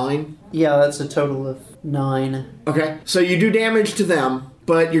 8 or 9? Yeah, that's a total of 9. Okay. So you do damage to them,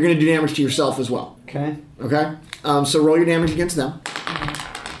 but you're going to do damage to yourself as well. Okay, Okay. So roll your damage against them.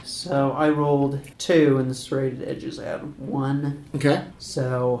 so I rolled 2 and the serrated edges add 1. Okay.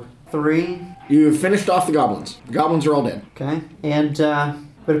 So 3. You finished off the goblins. The goblins are all dead. Okay, and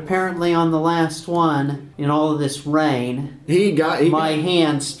but apparently on the last one, in all of this rain, my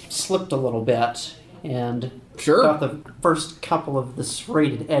hands slipped a little bit and Sure. got the first couple of the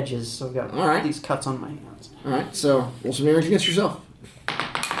serrated edges, so I've got All right. these cuts on my hands. All right. So roll some damage against yourself.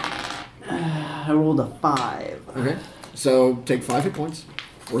 I rolled a 5. Okay. So take 5 hit points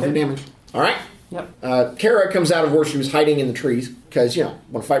worth of damage. All right. Yep. Kara comes out of where she was hiding in the trees because, when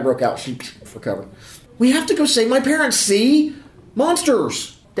a fight broke out, she for cover. We have to go save my parents, see?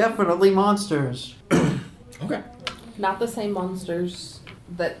 Monsters! Definitely monsters. Okay. Not the same monsters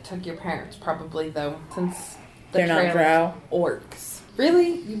that took your parents, probably, though, since the They're not trailer's drow. orcs.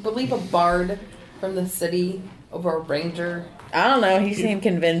 Really? You believe a bard from the city over a ranger? I don't know. He seemed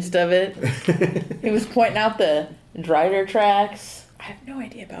convinced of it. He was pointing out the drider tracks. I have no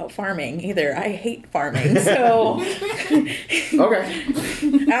idea about farming either. I hate farming, so Okay.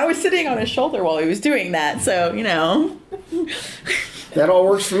 I was sitting on his shoulder while he was doing that. So That all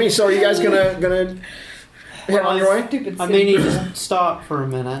works for me. So are you guys gonna head on your way? Stupid I city. may need to stop for a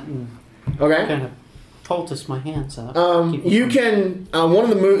minute and Okay. kind of poultice my hands up. Keep You them- can. One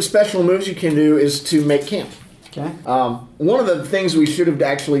of the special moves you can do is to make camp. Okay. One of the things we should have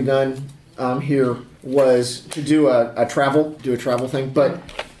actually done here was to do a travel thing, but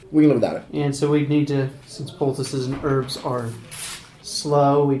we can live without it. And so we'd need to, since poultices and herbs are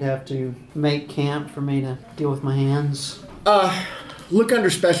slow, we'd have to make camp for me to deal with my hands. Look under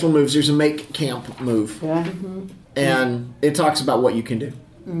special moves. There's a make camp move, Okay. and it talks about what you can do.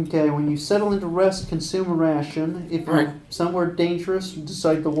 Okay, when you settle into rest, consume a ration. If you're Alright. somewhere dangerous,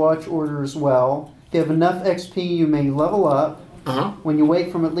 decide to watch order as well. If you have enough XP, you may level up. Uh-huh. When you wake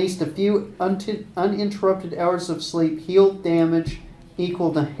from at least a few uninterrupted hours of sleep, heal damage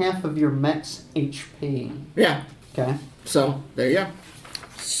equal to half of your max HP. Yeah. Okay. So there you go.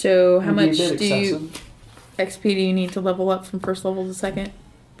 So how Would be a much bit do you excessive. XP do you need to level up from first level to second?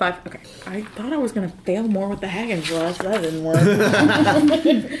 5. Okay. I thought I was gonna fail more with the hack and slash. That didn't work.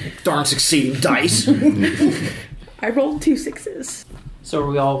 Darn succeeding dice. I rolled 2 6s. So are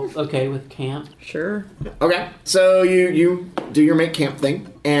we all okay with camp? Sure. Okay. So you do your make camp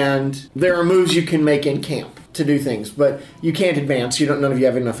thing, and there are moves you can make in camp to do things, but you can't advance. None of you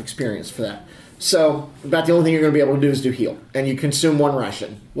have enough experience for that. So about the only thing you're going to be able to do is do heal, and you consume 1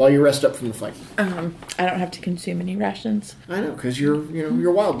 ration while you rest up from the fight. I don't have to consume any rations. I know, because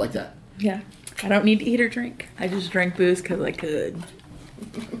you're wild like that. Yeah. I don't need to eat or drink. I just drank booze because I could.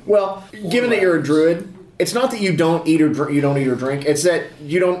 Well, given that you're a druid, it's not that you don't eat or drink. It's that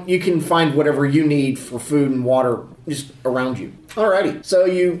you can find whatever you need for food and water just around you. Alrighty. So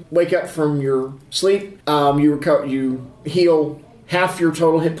you wake up from your sleep. You heal half your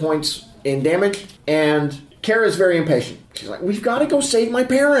total hit points in damage, and Kara's very impatient. She's like, "We've got to go save my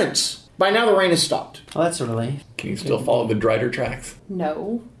parents." By now the rain has stopped. Well, that's a relief. Can you still follow the Drider tracks?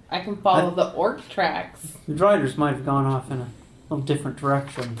 No. I can follow the orc tracks. The Driders might have gone off in a little different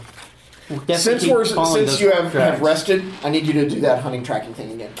direction. We'll definitely Since you have rested, I need you to do that hunting tracking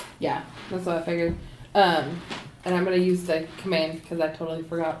thing again. Yeah, that's what I figured. And I'm going to use the command because I totally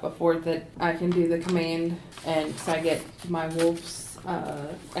forgot before that I can do the command and so I get my wolf's,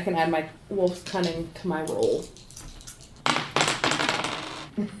 I can add my wolf's cunning to my roll.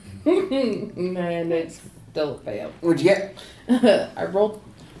 And it's still a fail. What'd you get? I rolled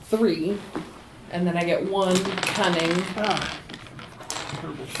 3 and then I get 1 cunning.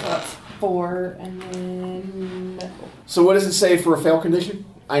 So that's 4 and then... So what does it say for a fail condition?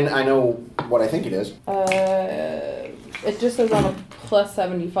 I know what I think it is. It just says on a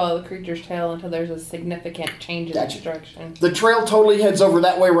 +7 you follow the creature's tail until there's a significant change in its direction. The trail totally heads over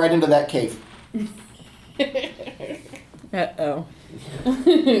that way right into that cave. Uh-oh.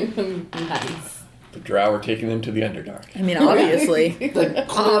 Nice. The Drow are taking them to the Underdark. I mean, obviously.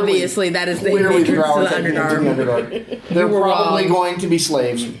 Obviously, that is the Clearly the entrance Drow to are the taking them to the Underdark. Underdark. They're probably going to be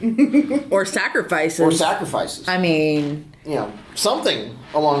slaves. Or sacrifices. Or sacrifices. I mean... You know, something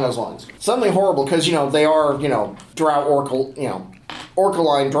along those lines. Something horrible, because, you know, they are, you know, Drow Oracle, you know,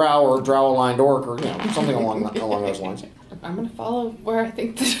 Orc-aligned Drow or Drow-aligned Orc or, you know, something along those lines. I'm going to follow where I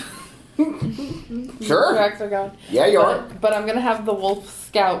think the Sure. tracks are going. Yeah, you are. But I'm going to have the wolf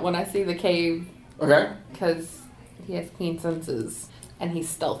scout when I see the cave. Okay. Because he has keen senses and he's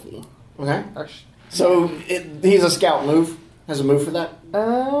stealthy. Okay. So he's a scout move? Has a move for that?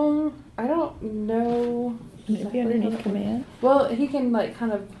 I don't know. Maybe underneath command? Well, he can, like,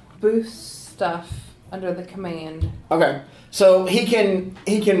 kind of boost stuff under the command. Okay. So he can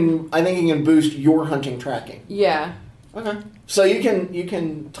I think he can boost your hunting tracking. Yeah. Okay. So you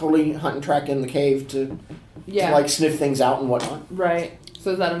can totally hunt and track in the cave to like sniff things out and whatnot. Right.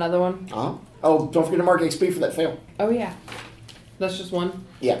 So is that another one? Uh-huh. Oh, don't forget to mark XP for that fail. Oh yeah. That's just one?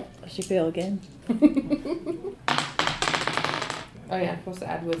 Yeah. She fail again. Oh yeah, I'm supposed to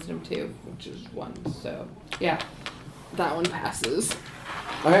add wisdom too, which is 1, so yeah. That one passes.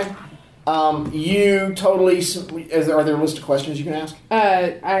 Okay. You totally... Are there a list of questions you can ask?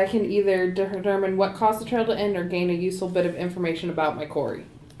 I can either determine what caused the trail to end or gain a useful bit of information about my quarry.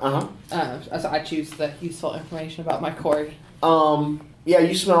 Uh-huh. So I choose the useful information about my quarry. Yeah,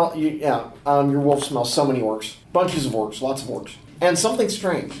 you smell... your wolf smells so many orcs. Bunches of orcs, lots of orcs. And something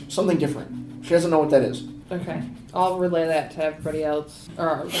strange, something different. She doesn't know what that is. Okay. I'll relay that to everybody else.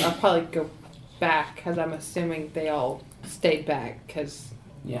 Or I'll probably go back, because I'm assuming they all stayed back, because...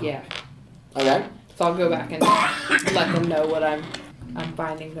 Yeah. Okay. So I'll go back and let them know what I'm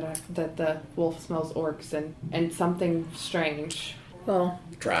finding, that the wolf smells orcs and something strange. Well,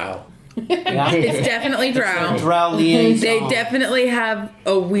 Drow. Yeah. it's definitely Drow. Drow liaison. They definitely have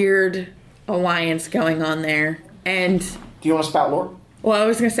a weird alliance going on there. And... Do you want to spout lore? Well, I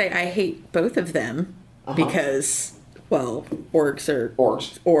was going to say I hate both of them because, well, orcs are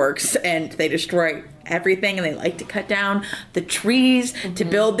orcs, and they destroy everything, and they like to cut down the trees to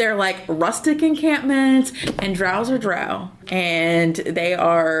build their, like, rustic encampments, and Drows are Drow. And they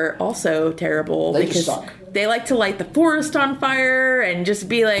are also terrible because they like to light the forest on fire and just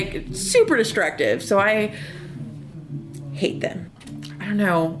be, like, super destructive. So I hate them. I don't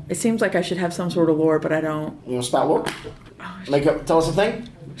know. It seems like I should have some sort of lore, but I don't. You want to spout lore? Tell us a thing?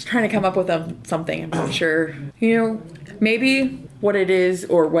 I was trying to come up with something. I'm not sure. You know, maybe what it is,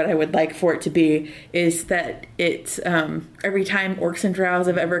 or what I would like for it to be, is that it's every time orcs and drows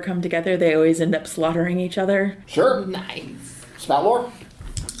have ever come together, they always end up slaughtering each other. Sure. Nice. Spout lore?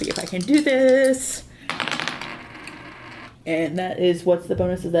 See if I can do this. And that is, what's the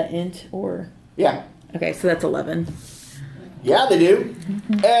bonus of that int, or? Yeah. Okay, so that's 11. Yeah, they do.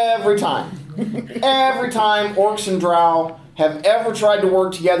 Every time. Every time orcs and drow have ever tried to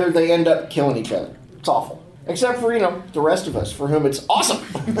work together, they end up killing each other. It's awful. Except for, the rest of us, for whom it's awesome.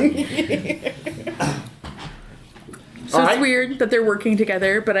 So it's weird that they're working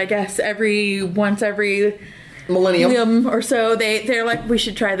together, but I guess once every millennium or so, they're like, we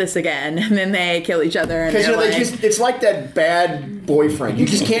should try this again, and then they kill each other. And it's like that bad boyfriend. You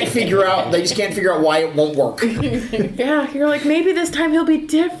just can't figure out. They just can't figure out why it won't work. Yeah, you're like, maybe this time he'll be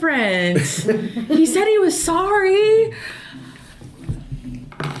different. He said he was sorry.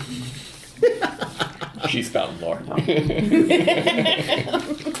 She's spouting lore.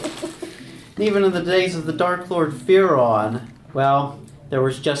 Even in the days of the Dark Lord Firon, well, there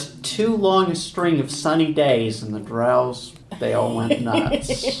was just too long a string of sunny days, and the drows, they all went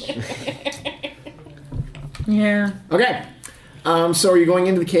nuts. Yeah. Okay. So are you going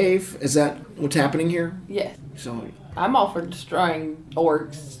into the cave? Is that what's happening here? Yes. So I'm all for destroying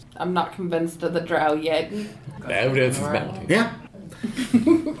orcs. I'm not convinced of the drow yet. The evidence is mounting. Yeah.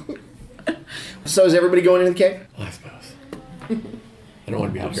 So is everybody going into the cave? I suppose. I don't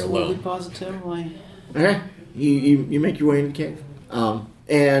want to be out here Absolutely, alone. positively. Okay. You make your way into the cave.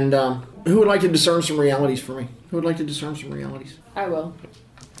 And who would like to discern some realities for me? Who would like to discern some realities? I will.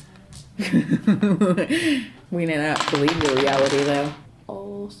 We may not believe the reality, though.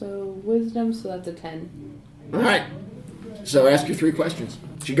 Also, wisdom, so that's a 10. All right. So ask your 3 questions.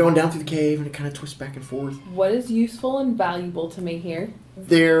 So you're going down through the cave, and it kind of twists back and forth. What is useful and valuable to me here?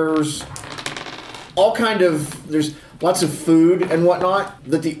 There's there's lots of food and whatnot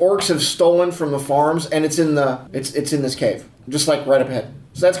that the orcs have stolen from the farms, and it's in this cave, just like right up ahead.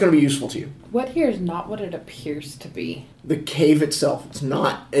 So that's going to be useful to you. What here is not what it appears to be. The cave itself. It's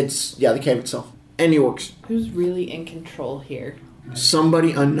not. The cave itself. And the orcs. Who's really in control here?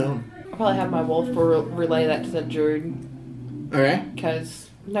 Somebody unknown. I'll probably have my wolf relay that to the druid. Okay. Because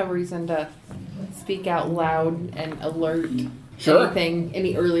no reason to speak out loud and alert Sure. anything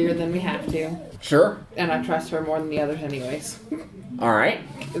any earlier than we have to. Sure. And I trust her more than the others anyways. All right.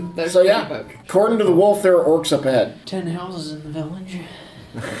 There's So yeah, folk. according to the wolf, there are orcs up ahead. 10 houses in the village.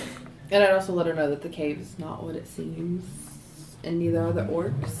 And I'd also let her know that the cave is not what it seems. And neither are the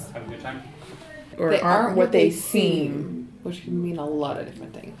orcs. Have a good time. Or They aren't what they seem. Which can mean a lot of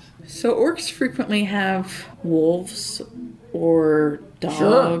different things. So orcs frequently have wolves or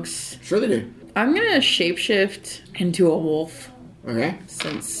dogs. Sure they do. I'm gonna shapeshift into a wolf, Okay.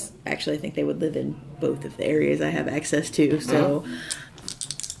 since actually I think they would live in both of the areas I have access to. So,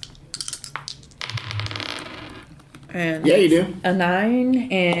 and Yeah, you do. a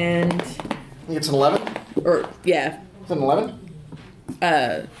 9 and I think it's an 11. or yeah, It's an 11.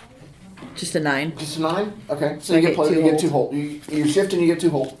 just a 9. Just a 9. Okay. So I you get get 2 you get hold. 2 hold. You shift and you get 2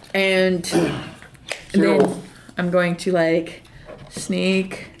 hold. And, So and you're a then wolf. I'm going to like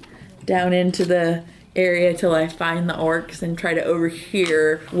sneak down into the area till I find the orcs and try to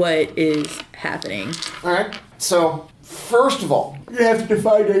overhear what is happening. All right. So first of all, you have to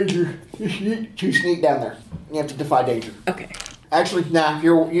defy danger to sneak down there. You have to defy danger. Okay. Actually, nah.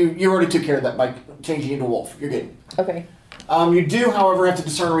 You already took care of that by changing into wolf. You're good. Okay. You do, however, have to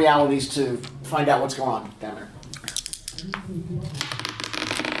discern realities to find out what's going on down there.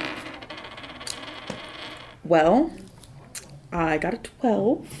 Well, I got a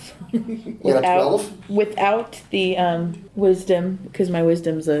 12. You got a 12. Without the wisdom, because my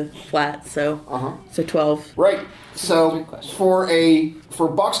wisdom's a flat, so 12. Right. So for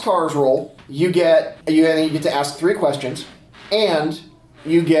Boxcar's roll, you get to ask 3 questions, and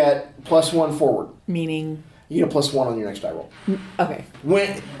you get +1 forward. Meaning, You get a +1 on your next die roll. okay.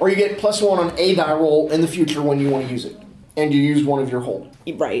 Or you get +1 on a die roll in the future when you want to use it, and you use one of your hold.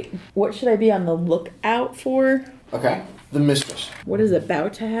 Right. What should I be on the lookout for? Okay. The mistress. What is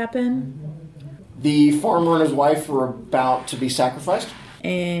about to happen? The farmer and his wife are about to be sacrificed.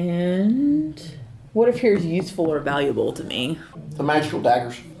 And what appears useful or valuable to me? The magical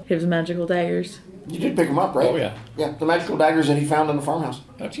daggers. His magical daggers. You did pick them up, right? Oh, yeah. Yeah, the magical daggers that he found in the farmhouse.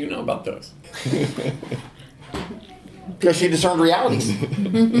 How'd you know about those? Because she discerned realities.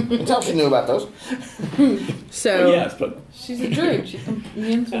 That's how she knew about those. So Yes, but She's a druid. She can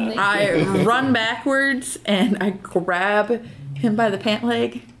immune from nature. I run backwards and I grab him by the pant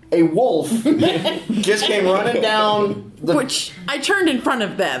leg, A wolf just came running down the... which I turned in front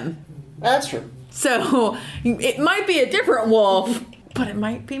of them. That's true. So it might be a different wolf, but it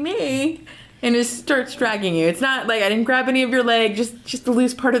might be me. And it starts dragging you. It's not like I didn't grab any of your leg, just the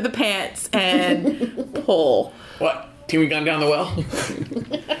loose part of the pants and pull. what? Team gone down the well?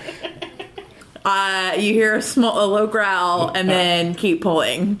 You hear a low growl and then keep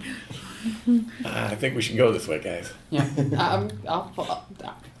pulling. I think we should go this way, guys. Yeah. I'll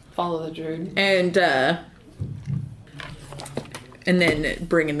follow the druid. And then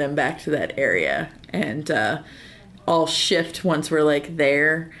bringing them back to that area. And I'll shift once we're like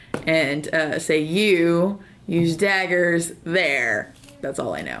there and say, you use daggers there. That's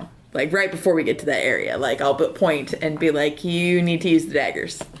all I know. Like right before we get to that area, like I'll point and be like, you need to use the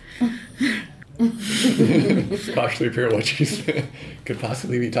daggers. Cautiously appear what you could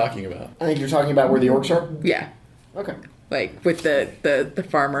possibly be talking about. I think you're talking about where the orcs are? Yeah. Okay. Like with the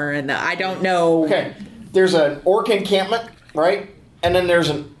farmer and I don't know. Okay. There's an orc encampment, right? And then there's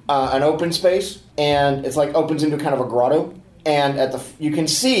an open space, and it's like opens into kind of a grotto. And you can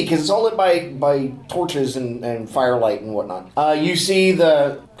see, because it's all lit by torches and firelight and whatnot. You see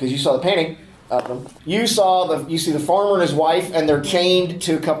because you saw the painting of them. You see the farmer and his wife, and they're chained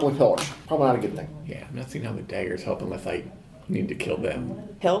to a couple of pillars. Probably not a good thing. Yeah, I'm not seeing how the daggers help unless I need to kill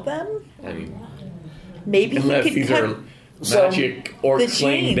them. Kill them? I mean, Maybe Unless he could these cut. are magic orc the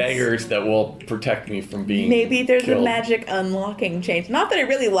slaying chains. daggers that will protect me from being Maybe there's killed. a magic unlocking chains. Not that I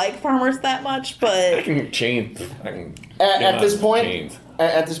really like farmers that much, I but can chain. I can At this point, chains.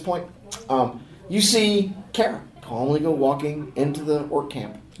 at this point, you see Kara calmly go walking into the orc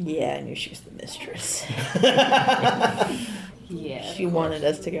camp. yeah, I knew she was the mistress. Yeah. She wanted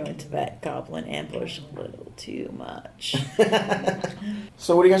us to go into that goblin ambush a little too much.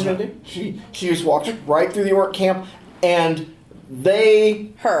 So what are you guys gonna do? She just walks right through the orc camp, and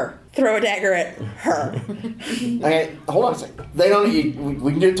they. Her. Throw a dagger at her. Okay, hold on a second. They don't.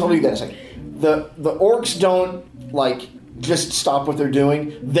 We can totally do that in a second. The orcs don't like just stop what they're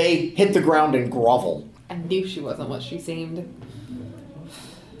doing. They hit the ground and grovel. I knew she wasn't what she seemed.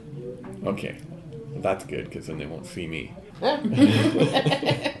 Okay, that's good because then they won't see me.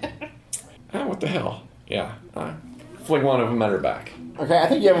 Eh. Ah, what the hell? Yeah, fling one of them at her back. Okay, I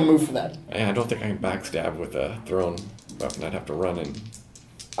think you have a move for that. I don't think I can backstab with a thrown weapon. I'd have to run in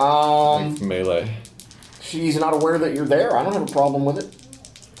melee. She's not aware that you're there. I don't have a problem with it.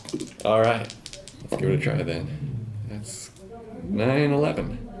 All right, let's give it a try then. That's 9,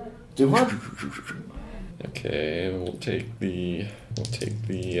 11. Do her. Okay, we'll take the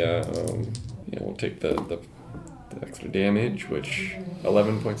extra damage, which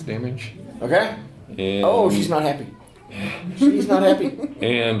 11 points damage. Okay. And, Oh, she's not happy. She's not happy.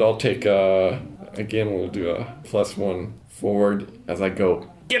 And I'll take again. We'll do a +1 forward as I go.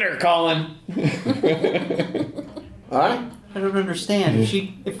 Get her, Colin. All right. I don't understand.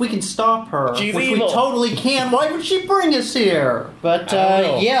 If we can stop her, She's which evil. we totally can, why would she bring us here? But I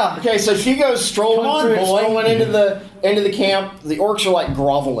don't know. yeah. Okay, so she goes Come on, boy. strolling into the camp. The orcs are like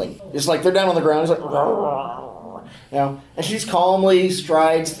groveling. It's like they're down on the ground. It's like, you know, and she just calmly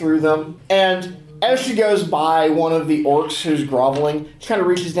strides through them. And as she goes by one of the orcs who's groveling, she kind of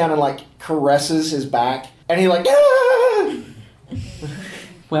reaches down and like caresses his back, and he like, ah!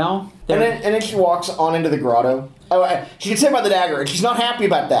 Well, and then she walks on into the grotto. Oh, she gets hit by the dagger, and she's not happy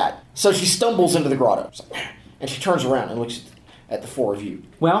about that. So she stumbles into the grotto, and she turns around and looks at the four of you.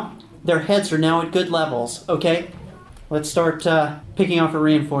 well, their heads are now at good levels. Okay, let's start picking off our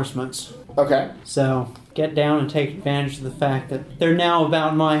reinforcements. Okay. So get down and take advantage of the fact that they're now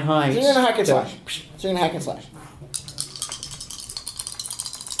about my height. So you're gonna hack and slash. So you're gonna hack and slash.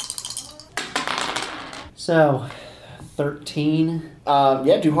 So 13,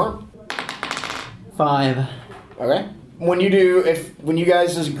 Yeah, do harm. 5. Okay. When you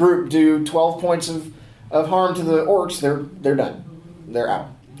guys as a group do 12 points of harm to the orcs, they're done. They're out.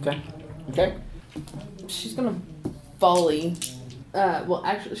 Okay. Okay. She's gonna volley. Well,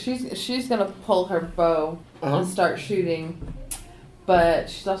 actually, she's gonna pull her bow and start shooting, but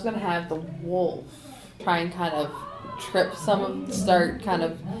she's also gonna have the wolf try and kind of start kind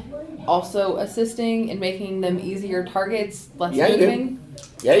of also assisting and making them easier targets, less Yeah, you do. moving.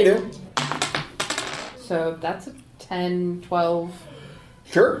 Yeah, you do. So that's a 10, 12.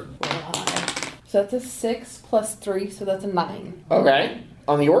 Sure. So that's a 6 plus 3, so that's a 9. Okay.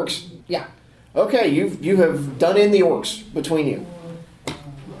 On the orcs. Yeah. Okay, you have done in the orcs between you.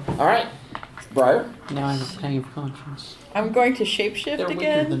 All right, Briar. Now I have a pang of conscience. I'm going to shapeshift They're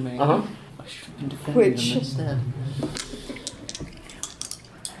weaker than again. me. Uh-huh. I should have been defending Which- them instead.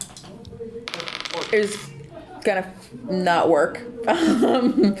 Is gonna not work.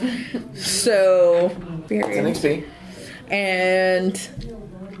 So, It's an XP. and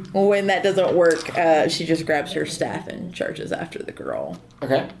when that doesn't work, she just grabs her staff and charges after the girl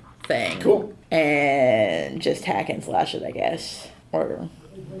Okay. thing. Cool. And just hack and slash it, I guess. Or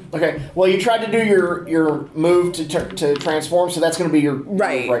Okay. Well, you tried to do your move to transform, so that's going to be your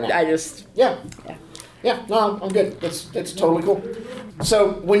right. move right now. I just Yeah. yeah. Yeah, no, I'm good. That's totally cool.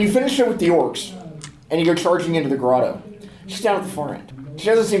 So when you finish it with the orcs, and you go charging into the grotto, she's down at the far end. She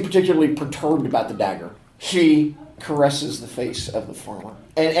doesn't seem particularly perturbed about the dagger. She caresses the face of the farmer,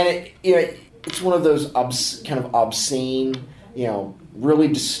 and it's one of those kind of obscene, really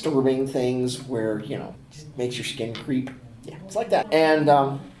disturbing things where just makes your skin creep. Yeah, it's like that. And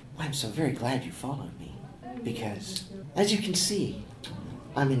I'm so very glad you followed me, because as you can see,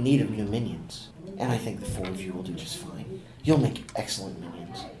 I'm in need of new minions. And I think the four of you will do just fine. You'll make excellent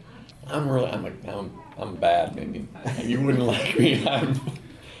minions. I'm a bad minion. You wouldn't like me.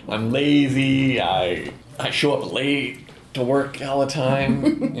 I'm lazy. I show up late to work all the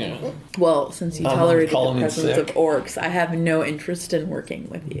time. Well, since you I'm tolerated the calling in presence sick. of orcs, I have no interest in working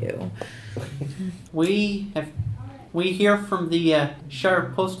with you. We here from the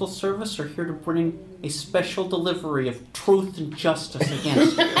Shire Postal Service are here to bring a special delivery of truth and justice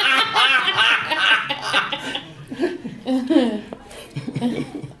against you.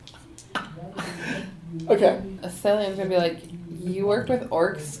 Okay. Celian's gonna be like, you worked with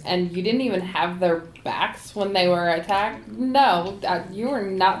orcs and you didn't even have their backs when they were attacked? No, you are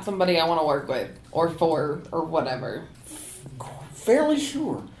not somebody I want to work with or for or whatever. Fairly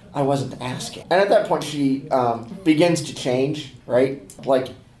sure I wasn't asking. And at that point, she begins to change, right? Like,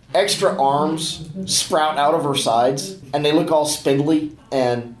 extra arms sprout out of her sides, and they look all spindly,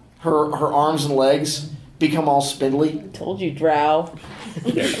 and her arms and legs become all spindly. Told you, Drow.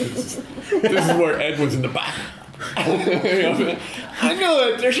 Yeah, this is where Ed was in the back. I know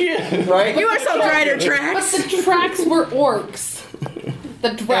it. There she is. Right? You are some rider But tracks. the tracks were orcs.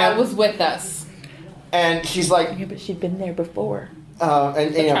 The drow was with us. And she's like, Yeah, but she'd been there before.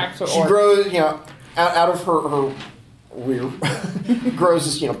 and you know, tracks were she orcs. grows, you know, out of her rear grows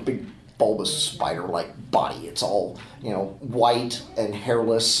this, you know, big bulbous spider-like body. It's all, you know, white and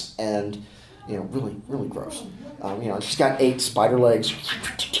hairless and, you know, really, really gross. You know, she's got 8 spider legs,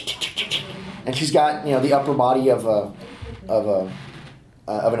 and she's got, you know, the upper body of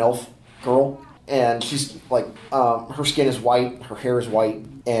an elf girl, and she's like, her skin is white, her hair is white,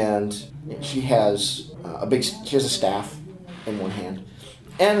 and she has she has a staff in one hand,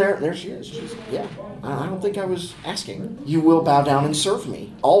 and there she is. She's yeah. I don't think I was asking. You will bow down and serve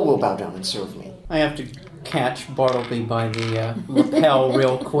me. All will bow down and serve me. I have to catch Bartleby by the lapel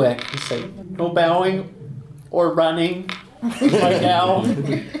real quick and say, no bowing or running right now.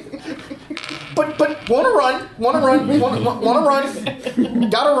 But wanna run,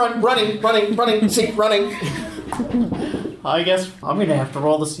 gotta run, running, see, running. I guess I'm going to have to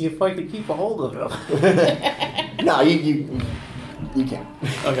roll to see if I can keep a hold of him. No, you can't.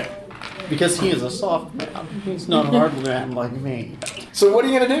 Okay. Because he is a soft man. He's not a hard man like me. So what are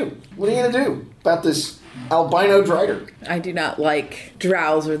you gonna do? What are you gonna do about this albino drider? I do not like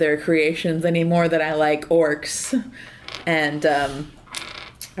drows or their creations any more than I like orcs. And I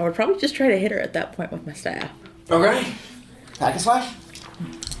would probably just try to hit her at that point with my staff. Okay. Hack and slash.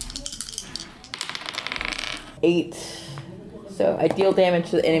 8. So I deal damage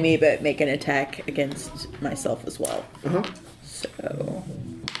to the enemy, but make an attack against myself as well. Uh-huh. So...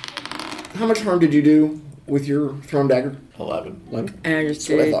 How much harm did you do with your thrown dagger? 11. 11. And I just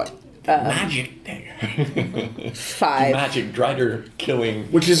That's what I did thought. Magic dagger. 5. Magic drider killing.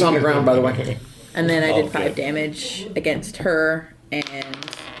 Which is on the ground, by the way. And then I did Okay. 5 damage against her, and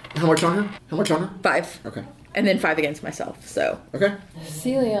How much on her? 5. Okay. And then 5 against myself, so... Okay.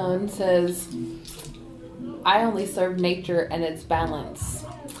 Celion says, I only serve nature and its balance.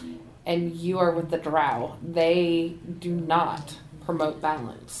 And you are with the drow. They do not promote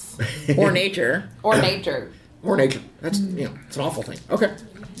balance. Or nature. Or nature. Or nature. That's, you know, it's an awful thing. Okay.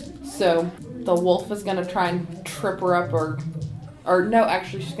 So the wolf is gonna try and trip her up or no,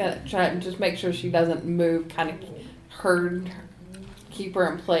 actually she's gonna try and just make sure she doesn't move, kind of keep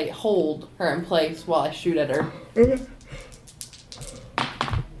her in place, hold her in place while I shoot at her.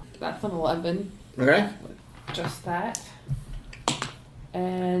 That's an 11. Okay. Just that.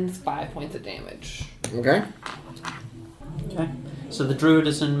 And 5 points of damage. Okay. Okay. So the druid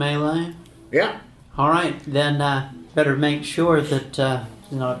is in melee? Yeah. Alright, then better make sure that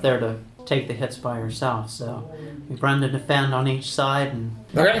you're not up there to take the hits by yourself. So we run to defend on each side and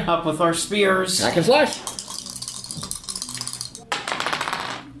Okay. up with our spears. Hack and slash.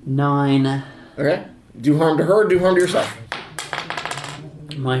 9. Okay. Do harm to her, do harm to yourself.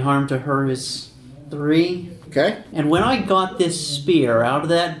 My harm to her is 3. Okay. And when I got this spear out of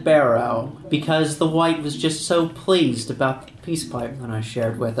that barrow, because the white was just so pleased about the peace pipe that I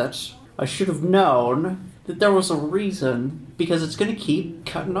shared with it, I should have known that there was a reason, because it's going to keep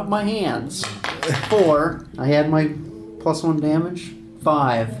cutting up my hands. 4. I had my +1 damage.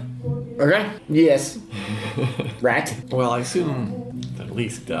 5. Okay. Yes. Rat. Well, I assume that at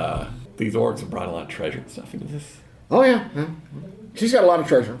least these orcs have brought a lot of treasure and stuff into this. Oh, yeah. Yeah. She's got a lot of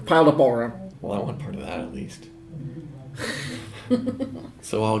treasure piled up all around. Well, I want part of that at least.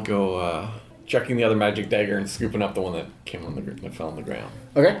 So I'll go checking the other magic dagger and scooping up the one that fell on the ground.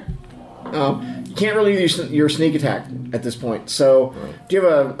 Okay. You can't really use your sneak attack at this point. So, Right. do you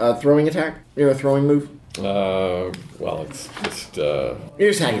have a throwing attack? You have a throwing move? Well, it's just You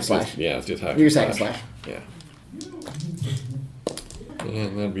just hack and slash. Yeah, it's just hack. You just hack and slash. Yeah.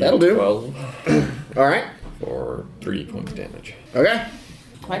 And that'd be That'll do. 12 All right. for 3 points damage. Okay.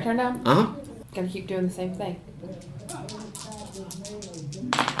 My turn now? Uh-huh. Gonna keep doing the same thing.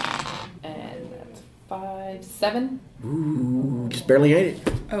 And that's 5, 7. Ooh, just barely ate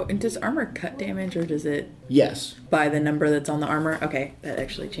it. Oh, and does armor cut damage, or does it Yes. by the number that's on the armor? Okay, that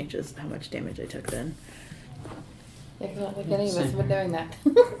actually changes how much damage I took then. Yeah, because I don't think any of us have been doing that.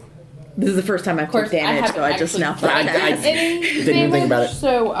 This is the first time I've Of course, took damage, haven't so I just now actually thought done that. any didn't even think about it.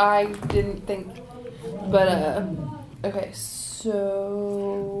 So I didn't think. But, okay,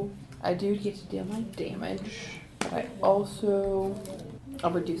 so I do get to deal my damage, but I'll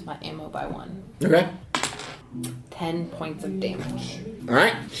reduce my ammo by 1. Okay. 10 points of damage. All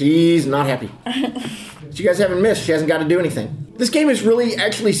right. She's not happy. So you guys haven't missed. She hasn't got to do anything. This game is really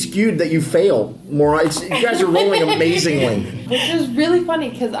actually skewed that you fail more. You guys are rolling amazingly. Which is really funny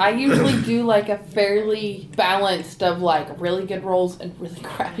because I usually do like a fairly balanced of like really good rolls and really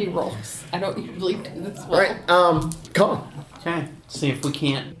crappy rolls. I don't usually do this well. All right. Come on. Okay. See if we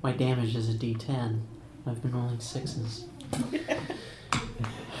can't. My damage is a D10. I've been rolling 6s.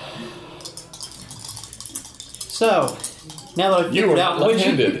 So, now that I figured out now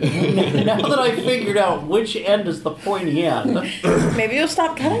that I figured out which end is the pointy end. Maybe you'll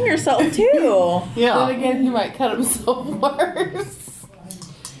stop cutting yourself too. Yeah. Then again, he might cut himself worse.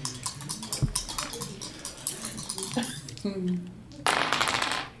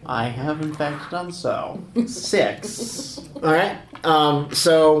 I have in fact done so. 6. All right.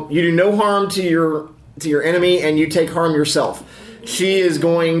 So you do no harm to your enemy, and you take harm yourself. She is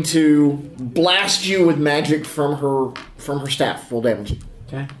going to blast you with magic from her staff. Roll damage.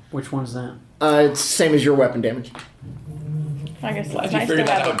 Okay. Which one's that? It's the same as your weapon damage. I guess Glad it's you nice figured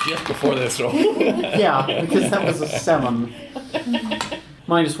to that have out just before this roll. Yeah, because that was a 7.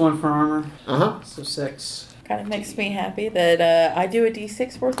 -1 for armor. Uh-huh. So 6. Kind of makes me happy that I do a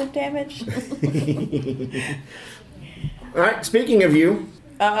d6 worth of damage. All right. Speaking of you.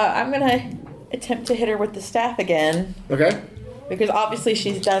 I'm going to attempt to hit her with the staff again. Okay. Because obviously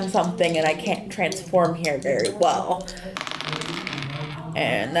she's done something and I can't transform here very well.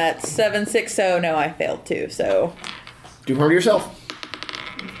 And that's 7, 6, so no, I failed too, so... Do harm to yourself.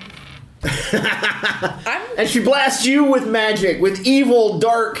 And she blasts you with magic, with evil,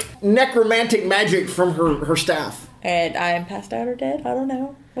 dark, necromantic magic from her staff. And I am passed out or dead. I don't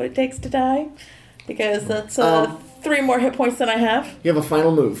know what it takes to die. Because that's 3 more hit points than I have. You have a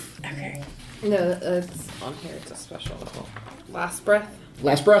final move. Okay. No, it's on here. It's a special. Last breath.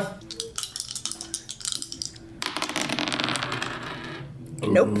 Last breath.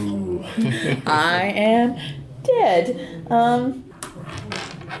 Nope. I am dead.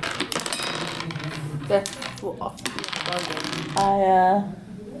 That's off.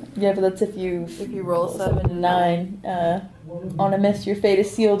 Yeah, but that's if you roll 7 and 9. On a miss, your fate is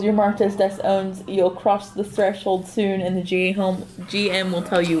sealed. You're marked as Death's Owns. You'll cross the threshold soon, and the GM will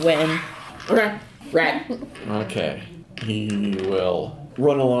tell you when. Okay. Right. Okay. He will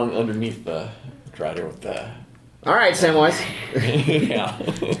run along underneath the Drider with the... All right, Samwise. Yeah.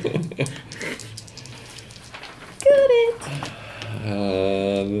 Got it.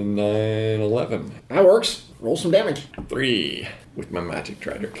 9, 11. That works. Roll some damage. 3 with my magic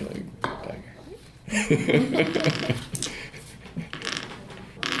Drider killing dagger.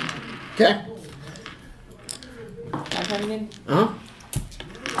 Okay. My turn again? Uh-huh.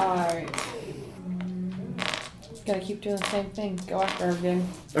 Alright. Gotta keep doing the same thing. Go after her again.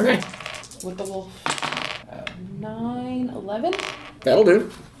 Okay. With the wolf. 9, 11? That'll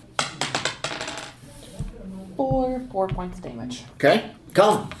do. 4 points damage. Okay.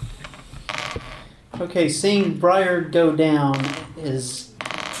 Come. Okay, seeing Briar go down is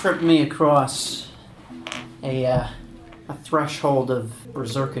tripped me across a threshold of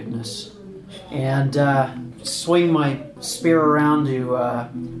berserkedness. And swing my spear around to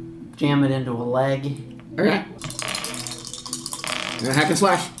jam it into a leg. Okay. Hack and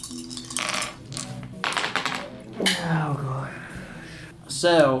slash. Oh, God.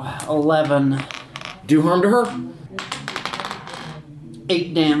 So, 11. Do harm to her.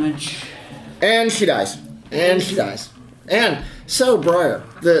 8 damage. And she dies. And she dies. And so, Briar,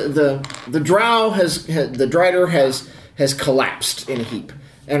 the drow the Drider has collapsed in a heap,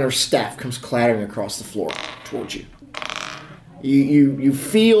 and her staff comes clattering across the floor towards you. You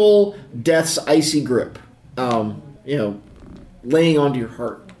feel death's icy grip, laying onto your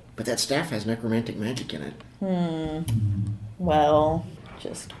heart. But that staff has necromantic magic in it. Well,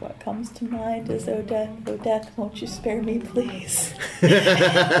 just what comes to mind is, oh death, won't you spare me, please?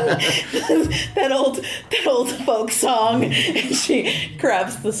 that old folk song. And she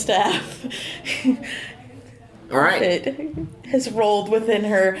grabs the staff. All right. It has rolled within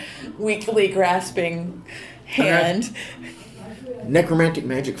her weakly grasping hand. Necromantic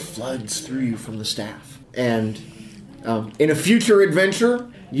magic floods through you from the staff. And in a future adventure,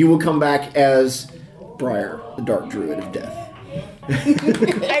 you will come back as Briar, the Dark Druid of Death.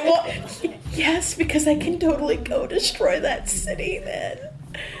 Yes, because I can totally go destroy that city then.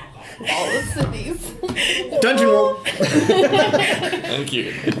 All the cities. Dungeon World. Thank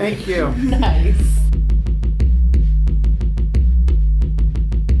you. Thank you. Nice.